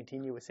edit and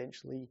continue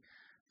essentially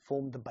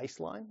formed the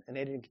baseline, and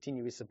edit and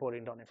continue is supported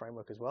in .NET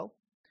framework as well.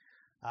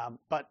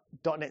 But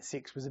 .NET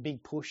 6 was a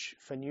big push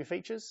for new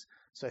features.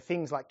 So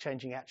things like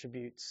changing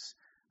attributes,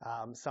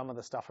 some of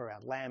the stuff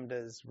around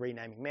lambdas,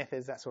 renaming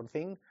methods, that sort of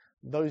thing.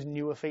 Those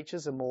newer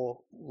features are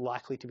more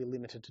likely to be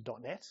limited to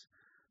 .NET,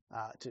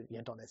 to, you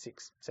know, .NET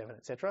 6, 7,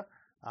 etc.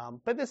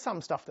 But there's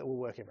some stuff that will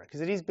work everywhere,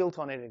 because it is built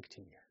on edit and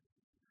continue.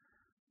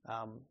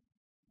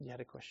 You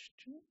had a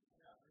question?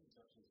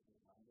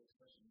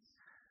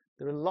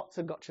 There are lots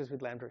of gotchas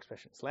with Lambda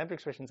expressions. Lambda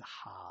expressions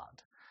are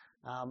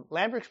hard.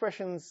 Lambda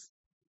expressions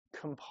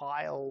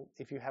compile,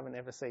 if you haven't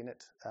ever seen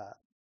it,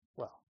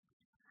 well,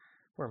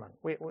 where am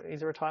I? Is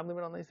there a time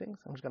limit on these things?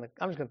 I'm just gonna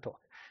talk.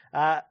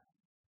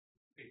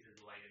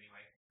 It's late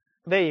anyway.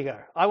 There you go.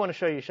 I want to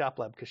show you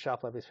SharpLab, because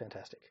SharpLab is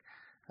fantastic.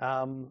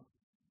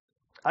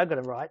 I've got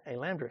to write a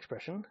Lambda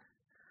expression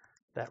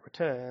that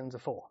returns a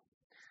 4.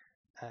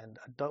 And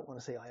I don't want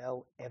to see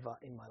IL ever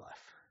in my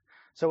life.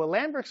 So a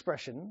Lambda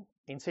expression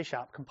in C#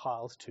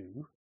 compiles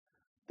to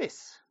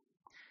this,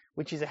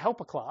 which is a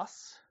helper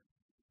class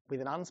with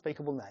an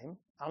unspeakable name.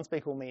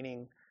 Unspeakable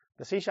meaning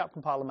the C#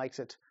 compiler makes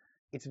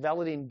it's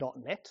valid in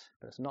 .NET,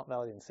 but it's not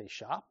valid in C#,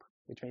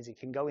 which means it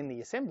can go in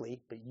the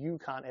assembly, but you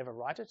can't ever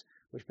write it,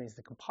 which means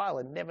the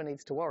compiler never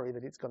needs to worry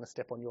that it's going to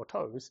step on your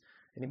toes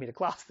and emit a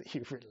class that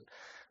you've written.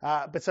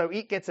 But so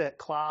it gets a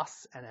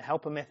class and a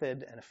helper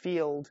method and a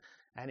field,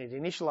 and it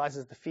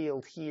initializes the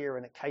field here,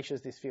 and it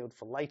caches this field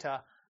for later,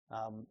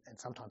 and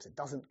sometimes it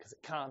doesn't because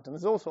it can't, and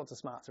there's all sorts of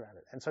smarts around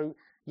it. And so,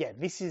 yeah,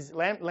 this is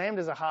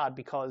lambdas are hard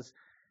because,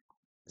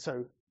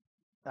 so,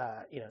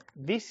 you know,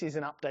 this is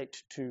an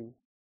update to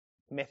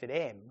method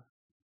M,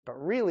 but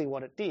really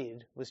what it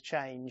did was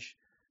change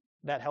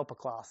that helper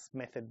class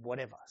method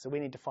whatever. So we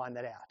need to find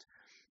that out.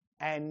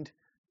 And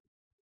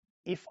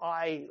if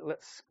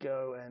let's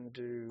go and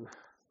do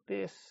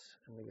this,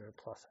 and we go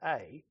plus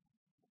A.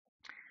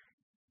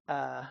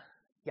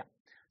 Yeah.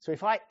 So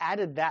if I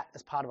added that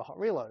as part of a hot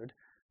reload,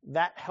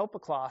 that helper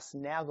class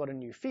now got a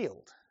new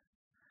field,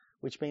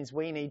 which means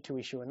we need to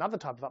issue another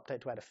type of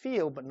update to add a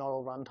field, but not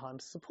all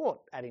runtimes support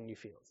adding new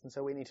fields. And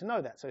so we need to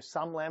know that. So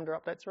some Lambda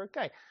updates are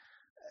okay.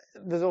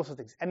 There's also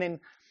things. And then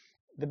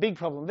the big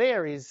problem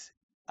there is,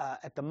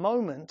 at the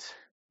moment,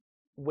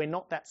 we're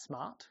not that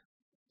smart.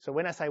 So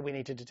when I say we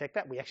need to detect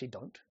that, we actually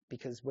don't,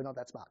 because we're not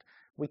that smart.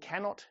 We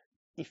cannot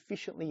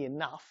efficiently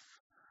enough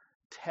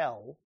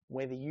tell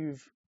whether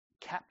you've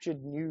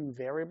captured new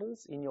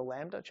variables in your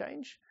Lambda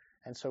change,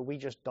 and so we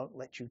just don't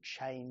let you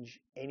change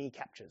any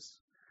captures.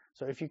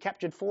 So if you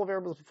captured 4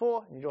 variables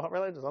before and you do a hot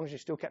reload, as long as you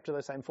still capture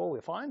those same 4,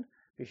 we're fine.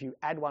 If you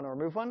add one or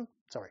remove one,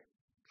 sorry.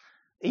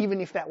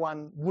 Even if that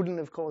one wouldn't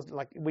have caused,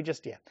 like, we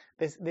just, yeah.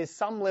 There's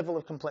some level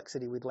of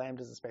complexity with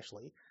Lambdas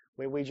especially,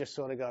 where we just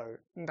sort of go,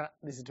 nah,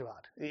 this is too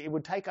hard. It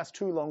would take us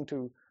too long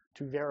to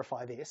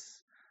verify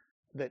this,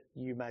 that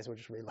you may as well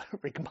just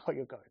recompile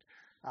your code.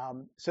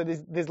 So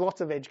there's lots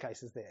of edge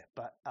cases there,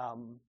 but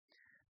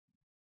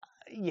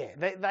yeah,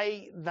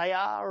 they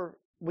are.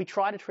 We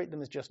try to treat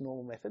them as just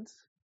normal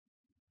methods.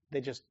 They're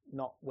just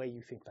not where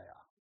you think they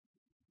are.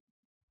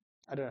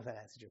 I don't know if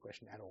that answers your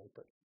question at all,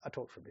 but I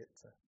talked for a bit.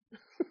 So,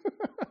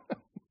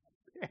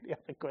 any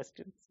other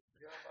questions?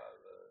 Yeah,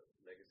 about the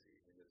legacy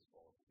image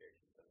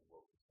qualification and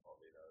what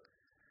probably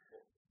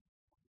what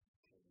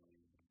can you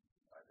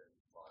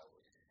identify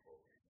what you call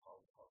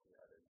how do you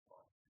identify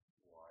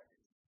why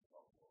it's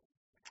not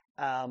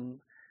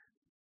working?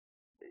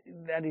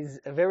 That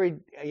is a very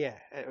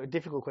a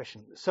difficult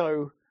question.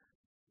 So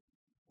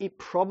it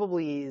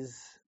probably is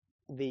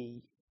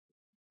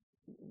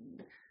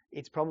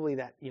it's probably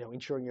that,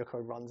 ensuring your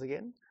code runs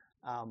again.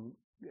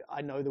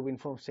 I know the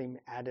WinForms team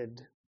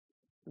added,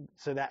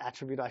 so that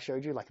attribute I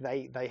showed you, like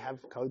they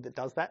have code that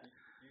does that.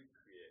 You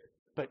create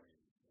but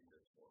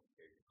image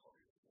qualification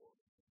copy before,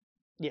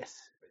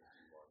 yes. but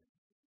you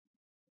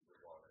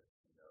want it,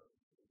 to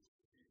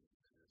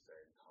the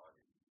same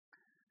target.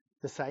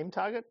 The same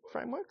target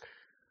framework?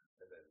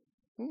 And then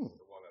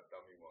the one that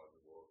dummy one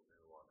works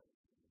and the one that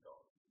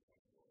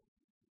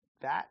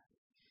don't.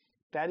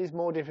 That is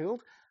more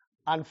difficult.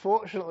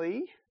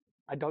 Unfortunately,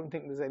 I don't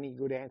think there's any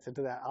good answer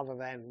to that other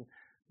than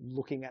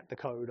looking at the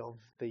code of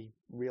the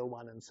real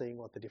one and seeing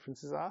what the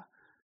differences are.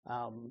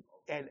 And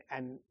the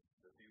view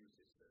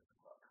system is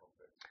quite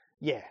complex.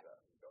 Yeah.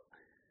 You've got to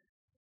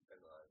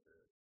analyze the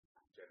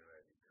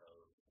generated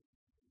code,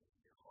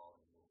 behind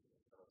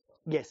kind of stuff.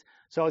 Yes.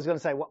 So I was going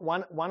to say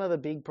one of the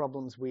big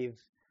problems with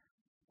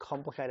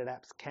complicated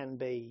apps can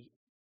be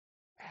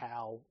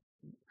how,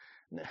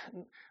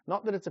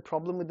 not that it's a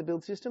problem with the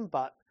build system,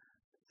 but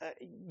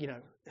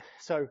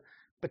so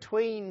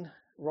between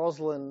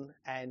Roslyn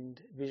and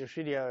Visual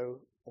Studio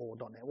or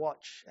 .NET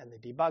Watch and the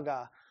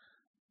debugger,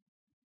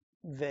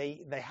 they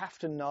have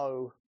to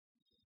know,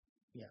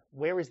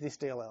 where is this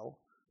DLL?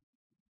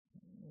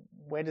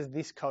 Where does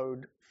this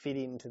code fit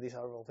into this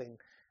overall thing?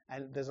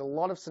 And there's a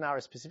lot of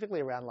scenarios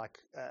specifically around like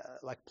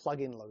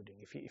plugin loading.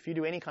 If you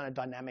do any kind of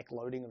dynamic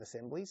loading of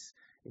assemblies,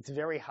 it's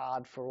very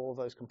hard for all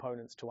those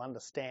components to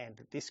understand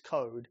that this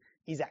code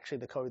is actually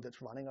the code that's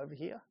running over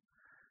here.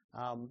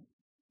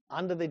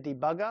 Under the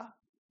debugger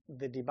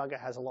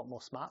has a lot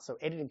more smart, so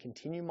edit and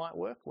continue might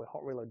work where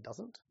hot reload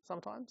doesn't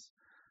sometimes.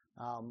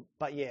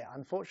 But yeah,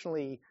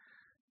 unfortunately,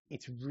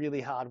 it's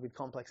really hard with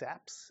complex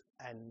apps,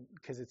 and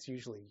because it's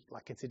usually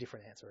it's a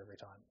different answer every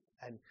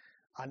time.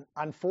 And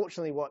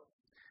unfortunately,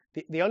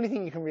 the only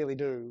thing you can really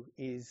do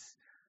is,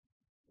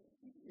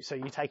 so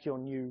you take your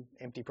new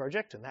empty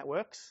project and that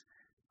works,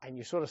 and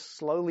you sort of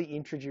slowly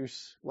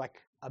introduce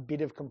a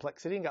bit of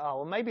complexity and go, oh,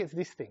 well, maybe it's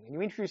this thing. And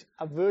you introduce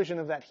a version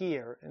of that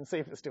here and see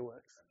if it still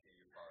works.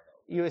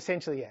 You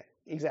essentially,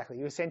 exactly.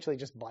 You essentially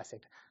just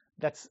bisect.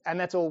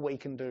 That's all we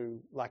can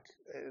do.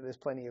 There's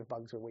plenty of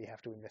bugs where we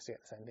have to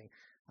investigate the same thing.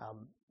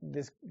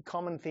 There's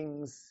common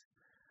things.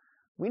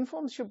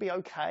 WinForms should be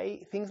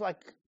okay. Things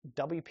like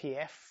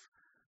WPF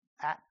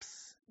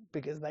apps,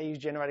 because they use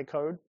generated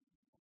code.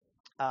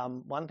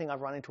 One thing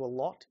I've run into a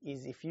lot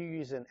is if you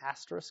use an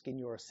asterisk in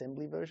your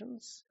assembly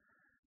versions,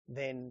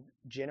 then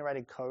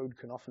generated code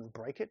can often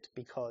break it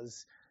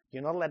because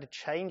you're not allowed to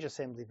change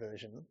assembly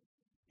version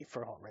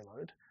for a hot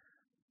reload.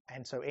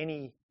 And so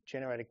any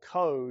generated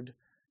code,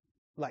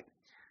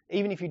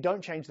 even if you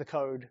don't change the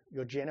code,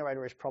 your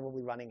generator is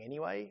probably running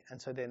anyway. And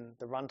so then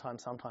the runtime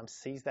sometimes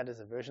sees that as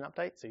a version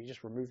update. So you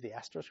just remove the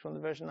asterisk from the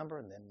version number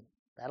and then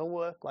that'll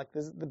work. But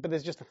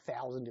there's just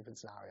 1,000 different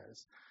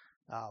scenarios.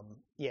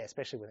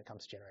 Especially when it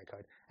comes to generated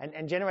code.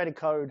 And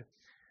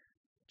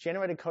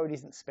generated code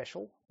isn't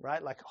special,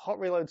 right? Hot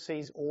reload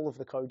sees all of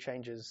the code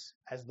changes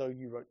as though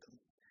you wrote them.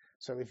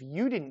 So if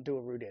you didn't do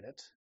a root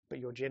edit, but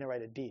your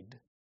generator did,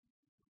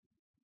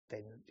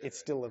 then it's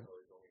still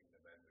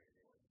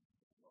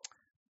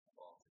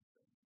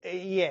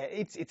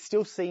it's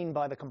still seen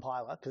by the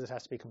compiler because it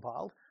has to be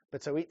compiled.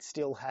 But so it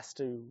still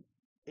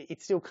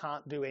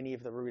can't do any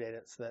of the root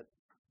edits that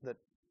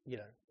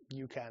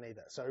you can't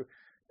either. So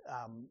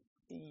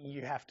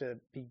you have to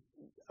be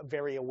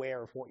very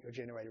aware of what your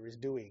generator is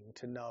doing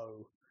to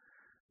know,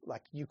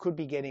 you could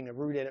be getting a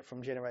root edit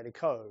from generated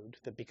code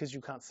that because you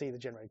can't see the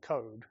generated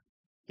code,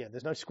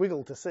 there's no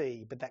squiggle to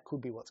see, but that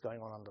could be what's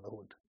going on under the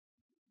hood.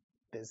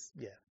 There's,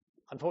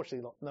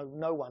 unfortunately,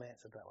 no one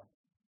answer to that one.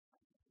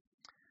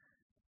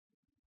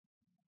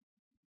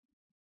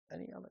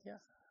 Any other,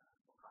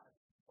 What kind of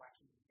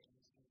wacky things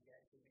can you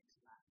get if you mix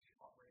and match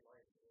hot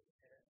reload with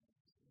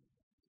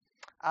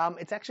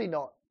edit? It's actually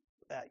not.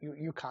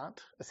 You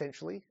can't,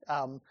 essentially.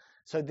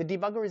 So the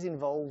debugger is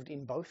involved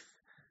in both.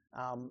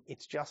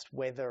 It's just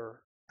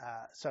whether,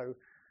 so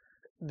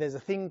there's a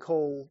thing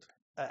called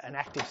an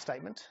active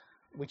statement,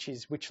 which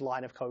is which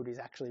line of code is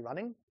actually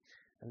running.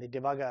 And the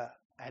debugger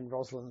and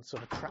Roslyn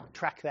sort of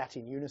track that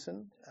in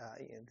unison.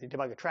 The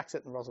debugger tracks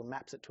it and Roslyn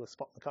maps it to a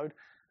spot in the code.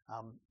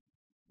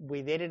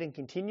 With edit and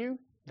continue,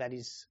 that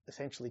is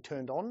essentially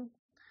turned on.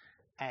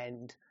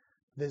 And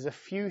there's a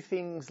few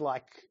things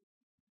like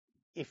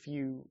if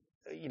you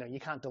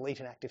can't delete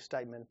an active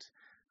statement.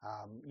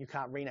 You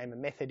can't rename a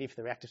method if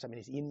the active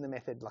statement is in the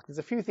method. Like there's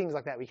a few things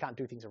like that. We can't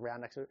do things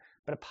around it.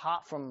 But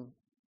apart from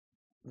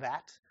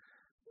that,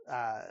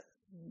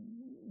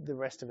 the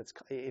rest of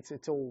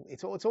it's all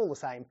the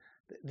same.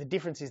 The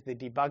difference is the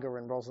debugger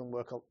and Roslyn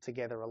work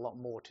together a lot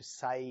more to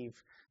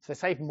save. So they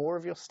save more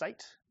of your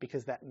state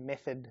because that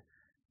method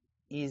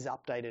is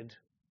updated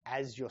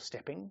as you're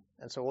stepping,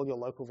 and so all your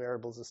local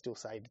variables are still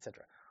saved,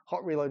 etc.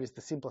 Hot reload is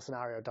the simpler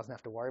scenario; it doesn't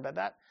have to worry about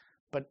that.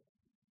 But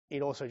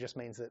it also just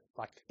means that,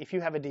 like, if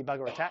you have a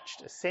debugger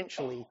attached,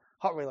 essentially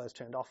hot reload is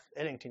turned off,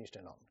 editing continues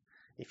turned on.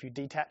 If you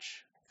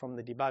detach from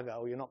the debugger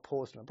or you're not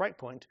paused on a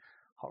breakpoint,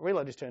 hot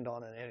reload is turned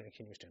on and editing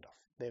continues turned off.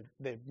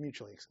 They're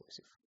mutually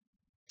exclusive.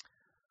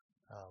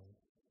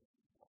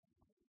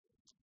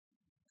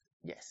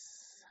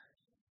 Yes.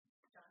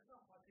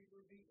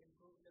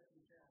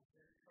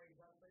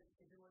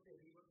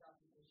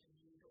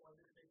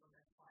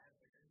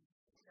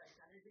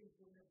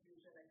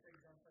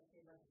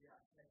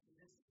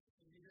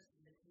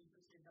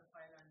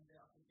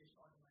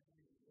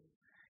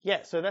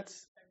 Yeah, so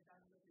that's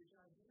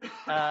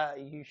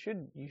you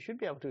should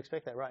be able to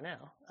expect that right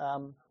now.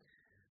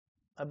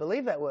 I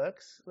believe that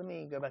works. Let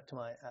me go back to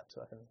my app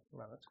so I can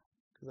run it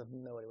because I have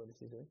no idea what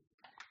this is doing.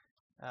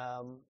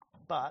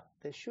 But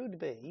there should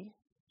be,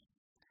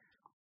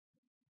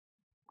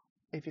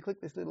 if you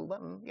click this little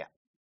button, yeah.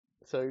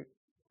 So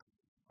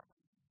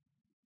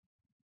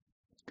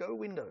go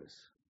Windows.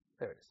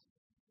 There it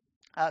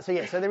is. So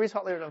yeah, so there is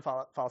hot reload on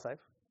file save.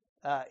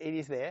 It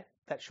is there.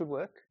 That should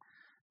work.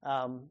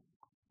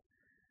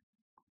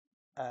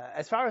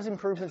 As far as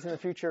improvements in the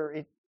future,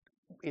 it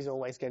is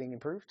always getting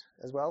improved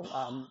as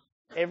well.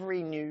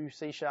 Every new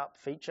C#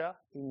 feature,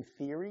 in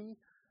theory,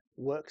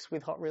 works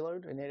with hot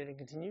reload and edit and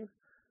continue.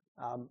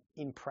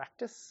 In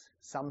practice,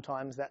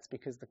 sometimes that's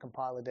because the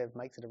compiler dev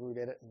makes it a root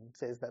edit and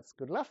says that's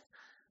good enough.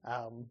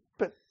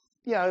 But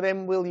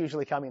then we'll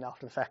usually come in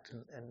after the fact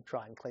and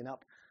try and clean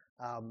up.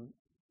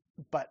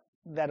 But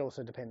that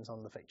also depends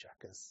on the feature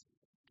because,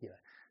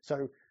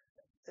 So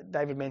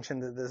David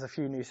mentioned that there's a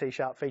few new C#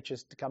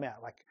 features to come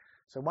out.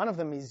 So one of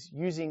them is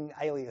using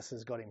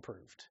aliases got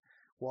improved.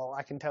 Well,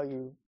 I can tell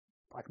you,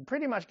 I can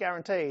pretty much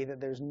guarantee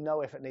that there's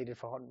no effort needed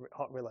for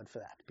hot reload for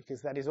that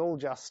because that is all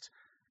just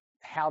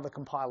how the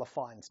compiler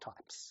finds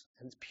types.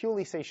 And it's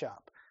purely C#.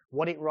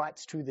 What it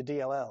writes to the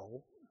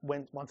DLL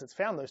once it's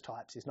found those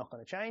types is not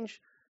going to change,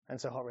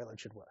 and so hot reload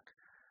should work.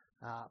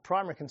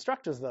 Primary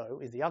constructors, though,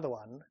 is the other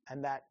one,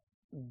 and that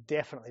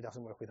definitely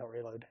doesn't work with hot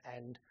reload.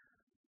 And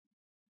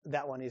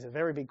that one is a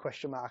very big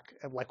question mark.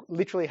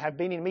 Literally have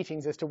been in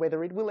meetings as to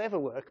whether it will ever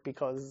work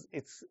because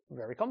it's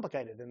very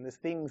complicated. And there's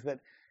things that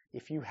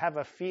if you have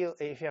a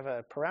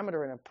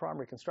parameter in a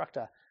primary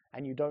constructor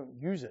and you don't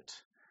use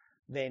it,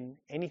 then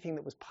anything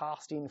that was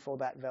passed in for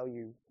that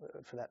value,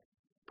 for that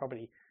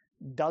property,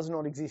 does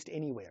not exist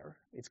anywhere.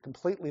 It's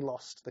completely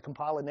lost. The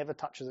compiler never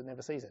touches it,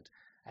 never sees it.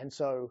 And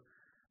so,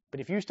 but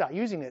if you start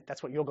using it,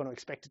 that's what you're going to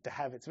expect it to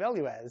have its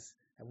value as,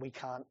 and we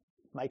can't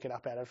make it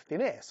up out of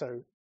thin air.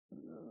 So,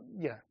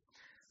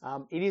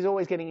 it is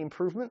always getting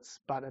improvements,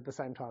 but at the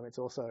same time, it's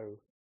also,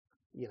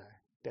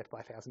 death by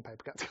 1,000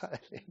 paper cuts kind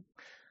of thing.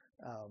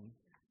 How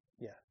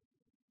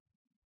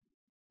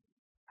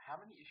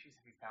many issues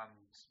have you found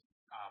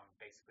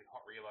basically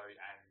hot reload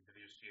and the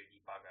Visual Studio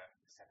debugger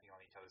stepping on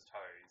each other's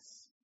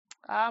toes?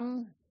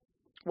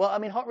 Well, I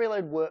mean, hot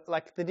reload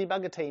the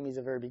debugger team is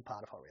a very big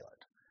part of hot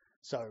reload.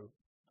 So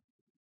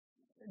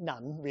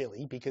none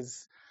really,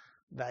 because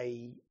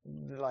the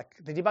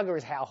debugger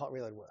is how hot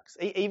reload works.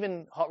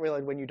 Even hot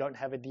reload when you don't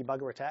have a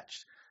debugger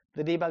attached,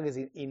 the debugger is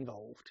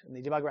involved, and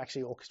the debugger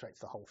actually orchestrates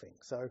the whole thing.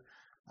 So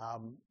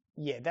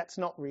that's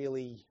not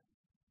really.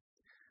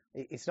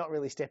 It's not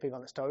really stepping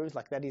on its toes.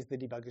 That is the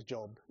debugger's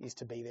job, is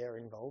to be there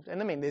involved.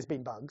 And I mean, there's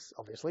been bugs,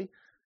 obviously,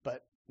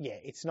 but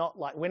it's not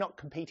like we're not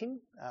competing.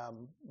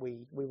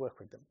 We work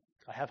with them.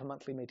 I have a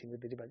monthly meeting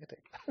with the debugger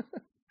team.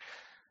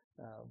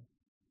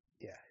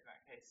 In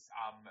that case,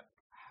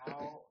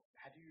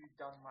 have you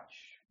done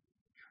much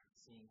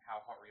seeing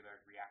how hot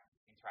reload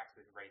interacts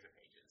with Razor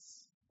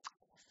pages?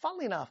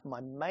 Funnily enough,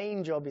 my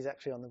main job is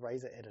actually on the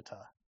Razor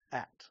editor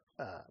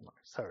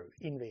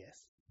in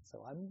VS.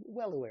 So I'm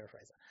well aware of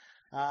Razor.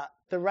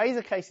 The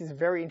Razor case is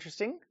very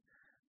interesting.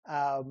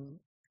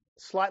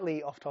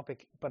 Slightly off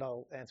topic, but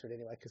I'll answer it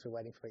anyway because we're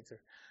waiting for pizza.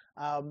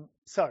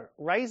 So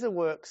Razor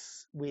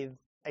works with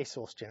a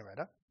source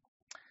generator,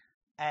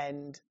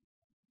 and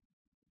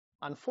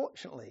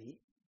unfortunately,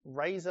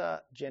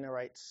 Razor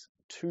generates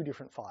two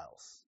different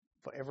files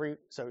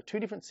two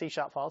different C#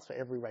 files for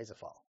every Razor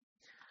file.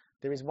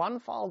 There is one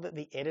file that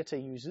the editor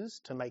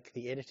uses to make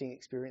the editing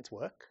experience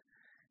work,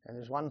 and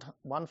there's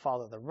one file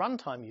that the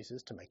runtime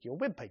uses to make your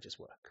web pages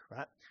work,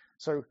 right?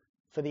 So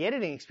for the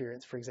editing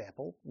experience, for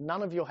example,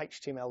 none of your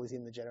HTML is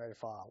in the generated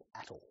file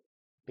at all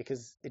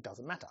because it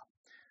doesn't matter.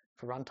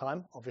 For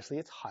runtime, obviously,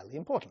 it's highly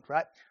important,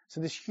 right? So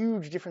there's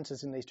huge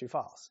differences in these two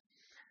files.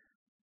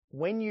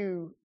 When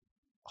you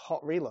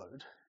hot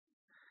reload,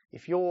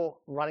 if you're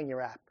running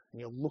your app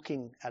and you're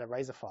looking at a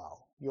Razor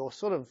file, you're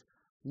sort of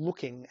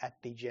looking at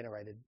the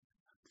generated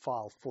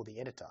file for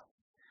the editor.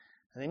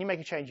 And then you make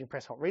a change and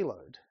press hot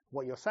reload.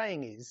 What you're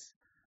saying is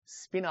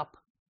spin up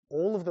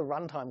all of the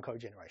runtime code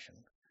generation,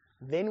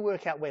 then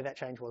work out where that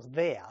change was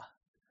there,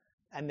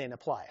 and then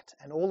apply it.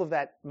 And all of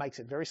that makes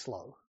it very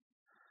slow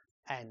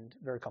and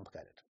very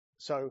complicated.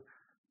 So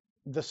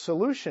the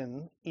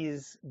solution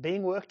is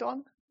being worked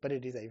on, but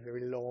it is a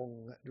very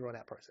long,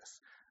 drawn-out process.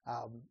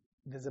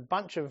 There's a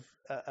bunch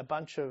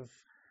of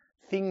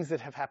things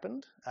that have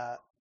happened.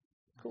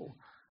 Cool.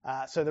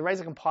 So the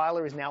Razor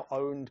compiler is now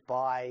owned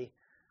by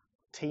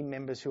team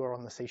members who are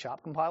on the C#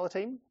 compiler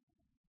team,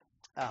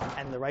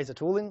 and the Razor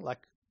tooling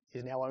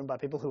is now owned by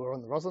people who are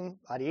on the Roslyn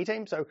IDE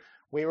team. So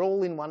we're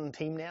all in one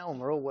team now, and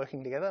we're all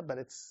working together, but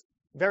it's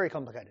very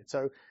complicated.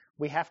 So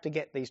we have to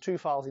get these two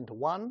files into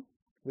one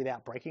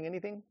without breaking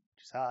anything,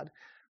 which is hard.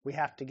 We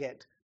have to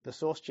get the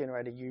source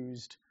generator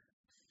used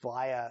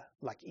via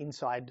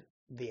inside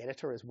the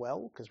editor as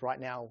well, because right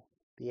now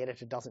the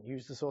editor doesn't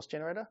use the source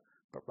generator,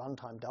 but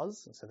runtime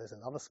does, and so there's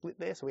another split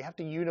there. So we have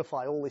to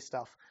unify all this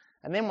stuff,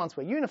 and then once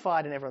we're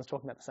unified and everyone's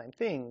talking about the same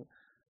thing,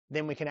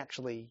 then we can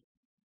actually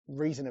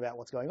reason about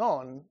what's going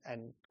on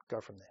and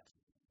go from there.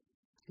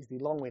 Is the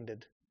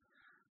long-winded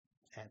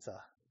answer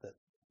that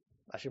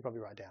I should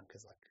probably write down,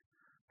 because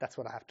that's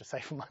what I have to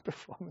say for my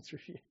performance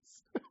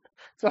reviews.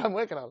 That's what I'm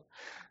working on.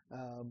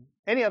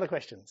 Any other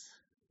questions?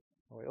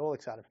 Are we all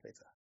excited for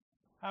pizza?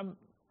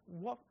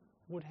 What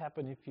would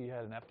happen if you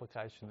had an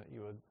application that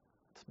you were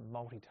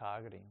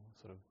multi-targeting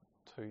sort of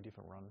two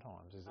different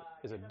runtimes?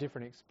 Is it a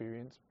different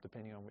experience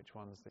depending on which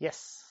ones?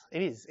 Yes,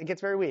 it is. It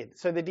gets very weird.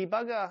 So the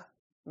debugger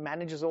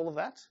manages all of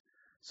that.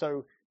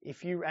 So in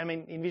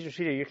Visual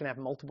Studio, you can have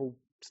multiple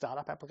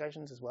startup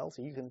applications as well.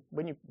 So you can,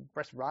 when you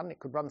press run, it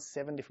could run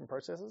 7 different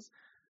processes,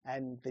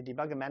 and the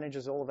debugger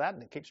manages all of that,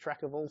 and it keeps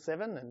track of all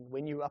 7. And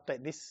when you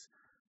update this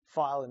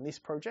file in this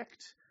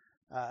project,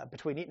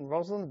 between it and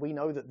Roslyn, we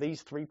know that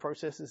these 3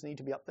 processes need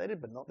to be updated,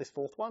 but not this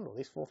 4th one, or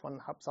this 4th one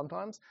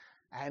sometimes.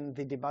 And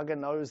the debugger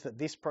knows that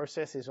this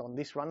process is on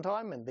this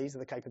runtime, and these are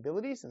the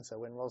capabilities. And so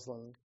when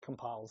Roslyn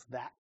compiles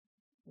that,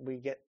 we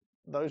get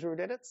those root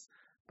edits.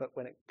 But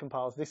when it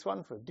compiles this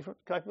one for different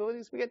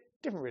capabilities, we get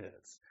different root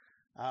edits.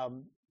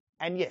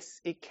 And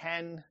yes, it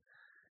can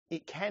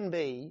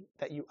be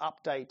that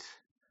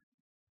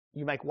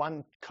you make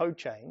one code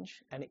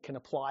change, and it can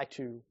apply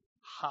to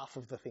half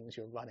of the things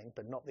you're running,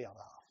 but not the other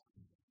half.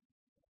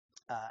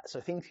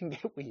 So things can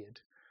get weird.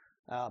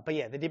 But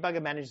yeah, the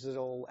debugger manages it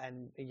all,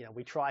 and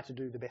we try to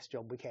do the best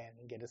job we can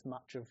and get as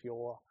much of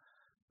your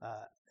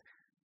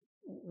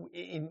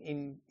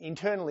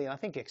internally, and I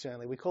think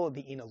externally, we call it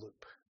the inner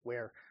loop,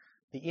 where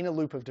the inner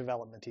loop of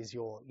development is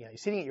you're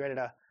sitting at your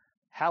editor,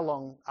 how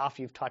long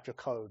after you've typed your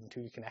code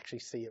until you can actually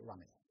see it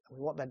running.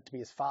 We want that to be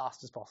as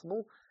fast as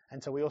possible,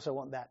 and so we also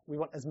want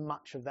as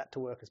much of that to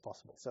work as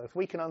possible. So if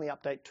we can only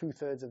update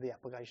 2/3 of the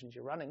applications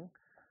you're running,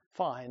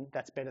 fine,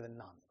 that's better than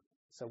none.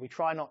 So we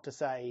try not to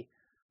say,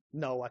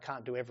 no, I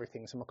can't do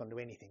everything, so I'm not going to do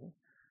anything.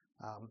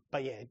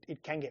 But yeah,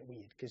 it can get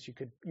weird, because you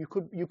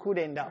could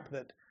end up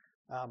that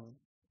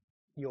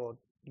your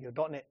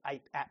 .NET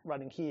 8 app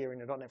running here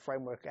and your .NET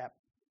Framework app,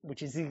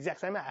 which is the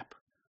exact same app,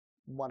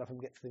 one of them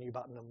gets the new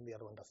button and the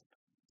other one doesn't.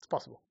 It's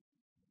possible.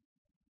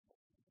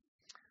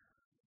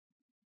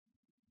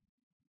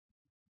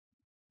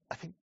 I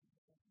think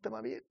that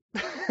might be it.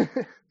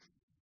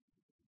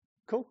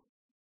 Cool.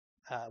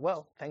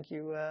 Well, thank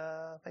you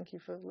for listening.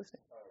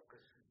 Question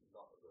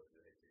not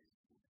related.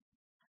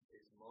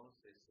 Is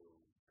monosyssel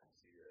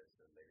considered as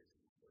a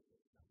legacy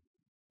project?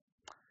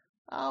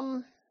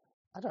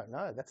 I don't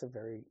know. That's a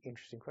very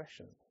interesting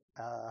question.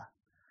 I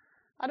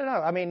don't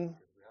know. I mean, We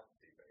have to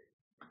debate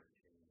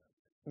between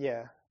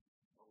yeah.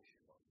 we should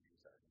not use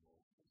that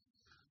anymore.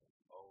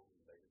 It's old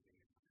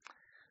legacy.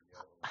 The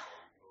other one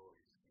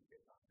is keep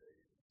it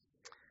updated.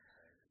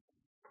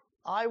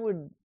 I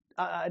would.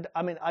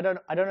 I mean, I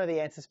don't know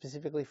the answer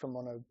specifically for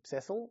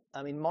monosyssel.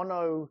 I mean,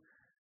 mono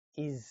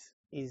is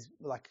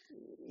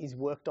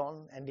worked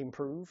on and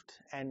improved,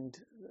 and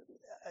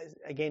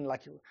again,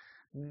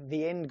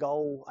 the end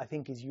goal, I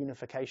think, is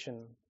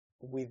unification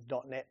with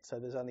 .NET. So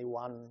there's only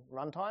one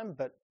runtime,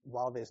 but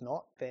while there's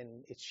not,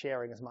 then it's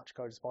sharing as much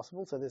code as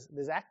possible. So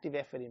there's active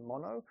effort in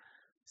mono.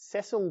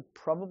 Sessel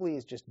probably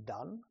is just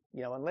done.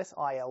 Unless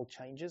IL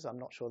changes, I'm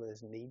not sure there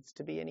needs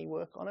to be any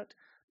work on it.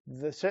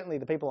 Certainly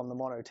the people on the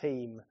mono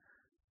team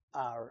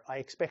I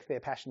expect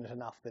they're passionate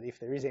enough that if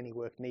there is any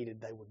work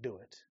needed, they would do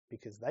it,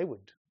 because they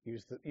would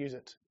use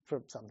it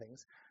for some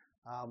things.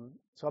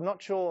 So I'm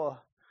not sure.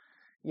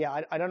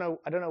 Yeah, I don't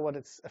know what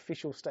its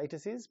official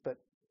status is,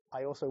 but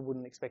I also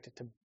wouldn't expect it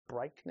to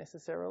break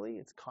necessarily.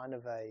 It's kind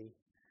of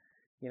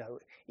You know,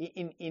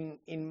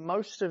 in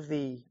most of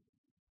the,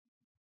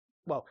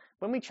 well,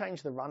 when we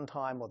change the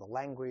runtime or the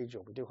language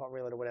or we do hot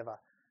reload or whatever,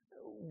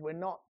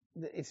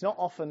 it's not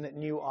often that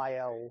new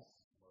IL.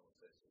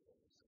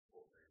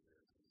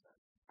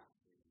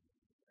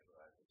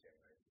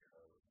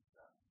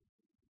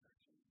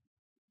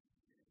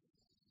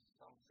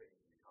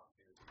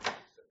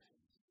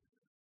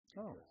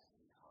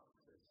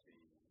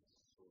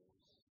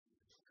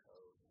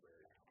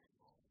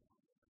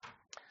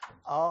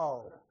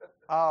 Oh.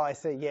 Oh, I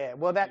see. Yeah.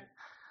 Well,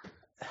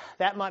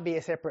 that might be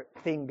a separate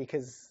thing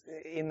because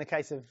in the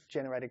case of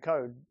generated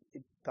code,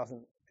 it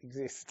doesn't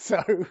exist.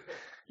 So,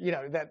 you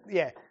know, that,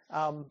 yeah.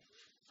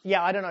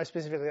 Yeah, I don't know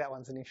specifically. That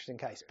one's an interesting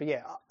case. But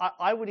yeah,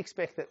 I would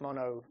expect that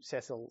mono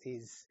Cecil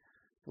is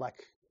like,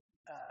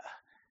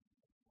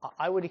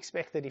 I would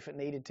expect that if it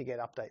needed to get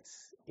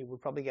updates, it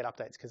would probably get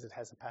updates because it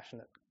has a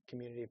passionate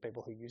community of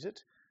people who use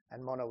it.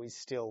 And mono is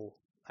still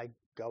a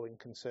going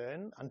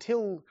concern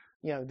until,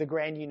 you know, the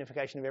grand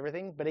unification of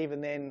everything. But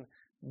even then,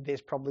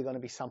 there's probably going to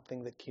be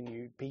something that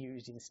can be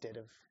used instead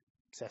of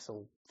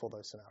Cecil for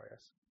those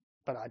scenarios.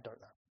 But I don't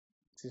know.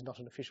 This is not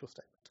an official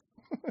statement.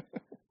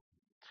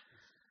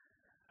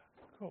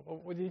 Cool.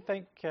 Well, would you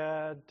thank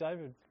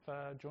David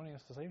for joining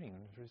us this evening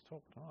and for his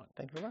talk tonight?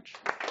 Thank you very much.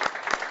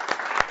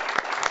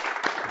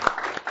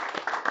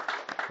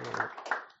 Cool.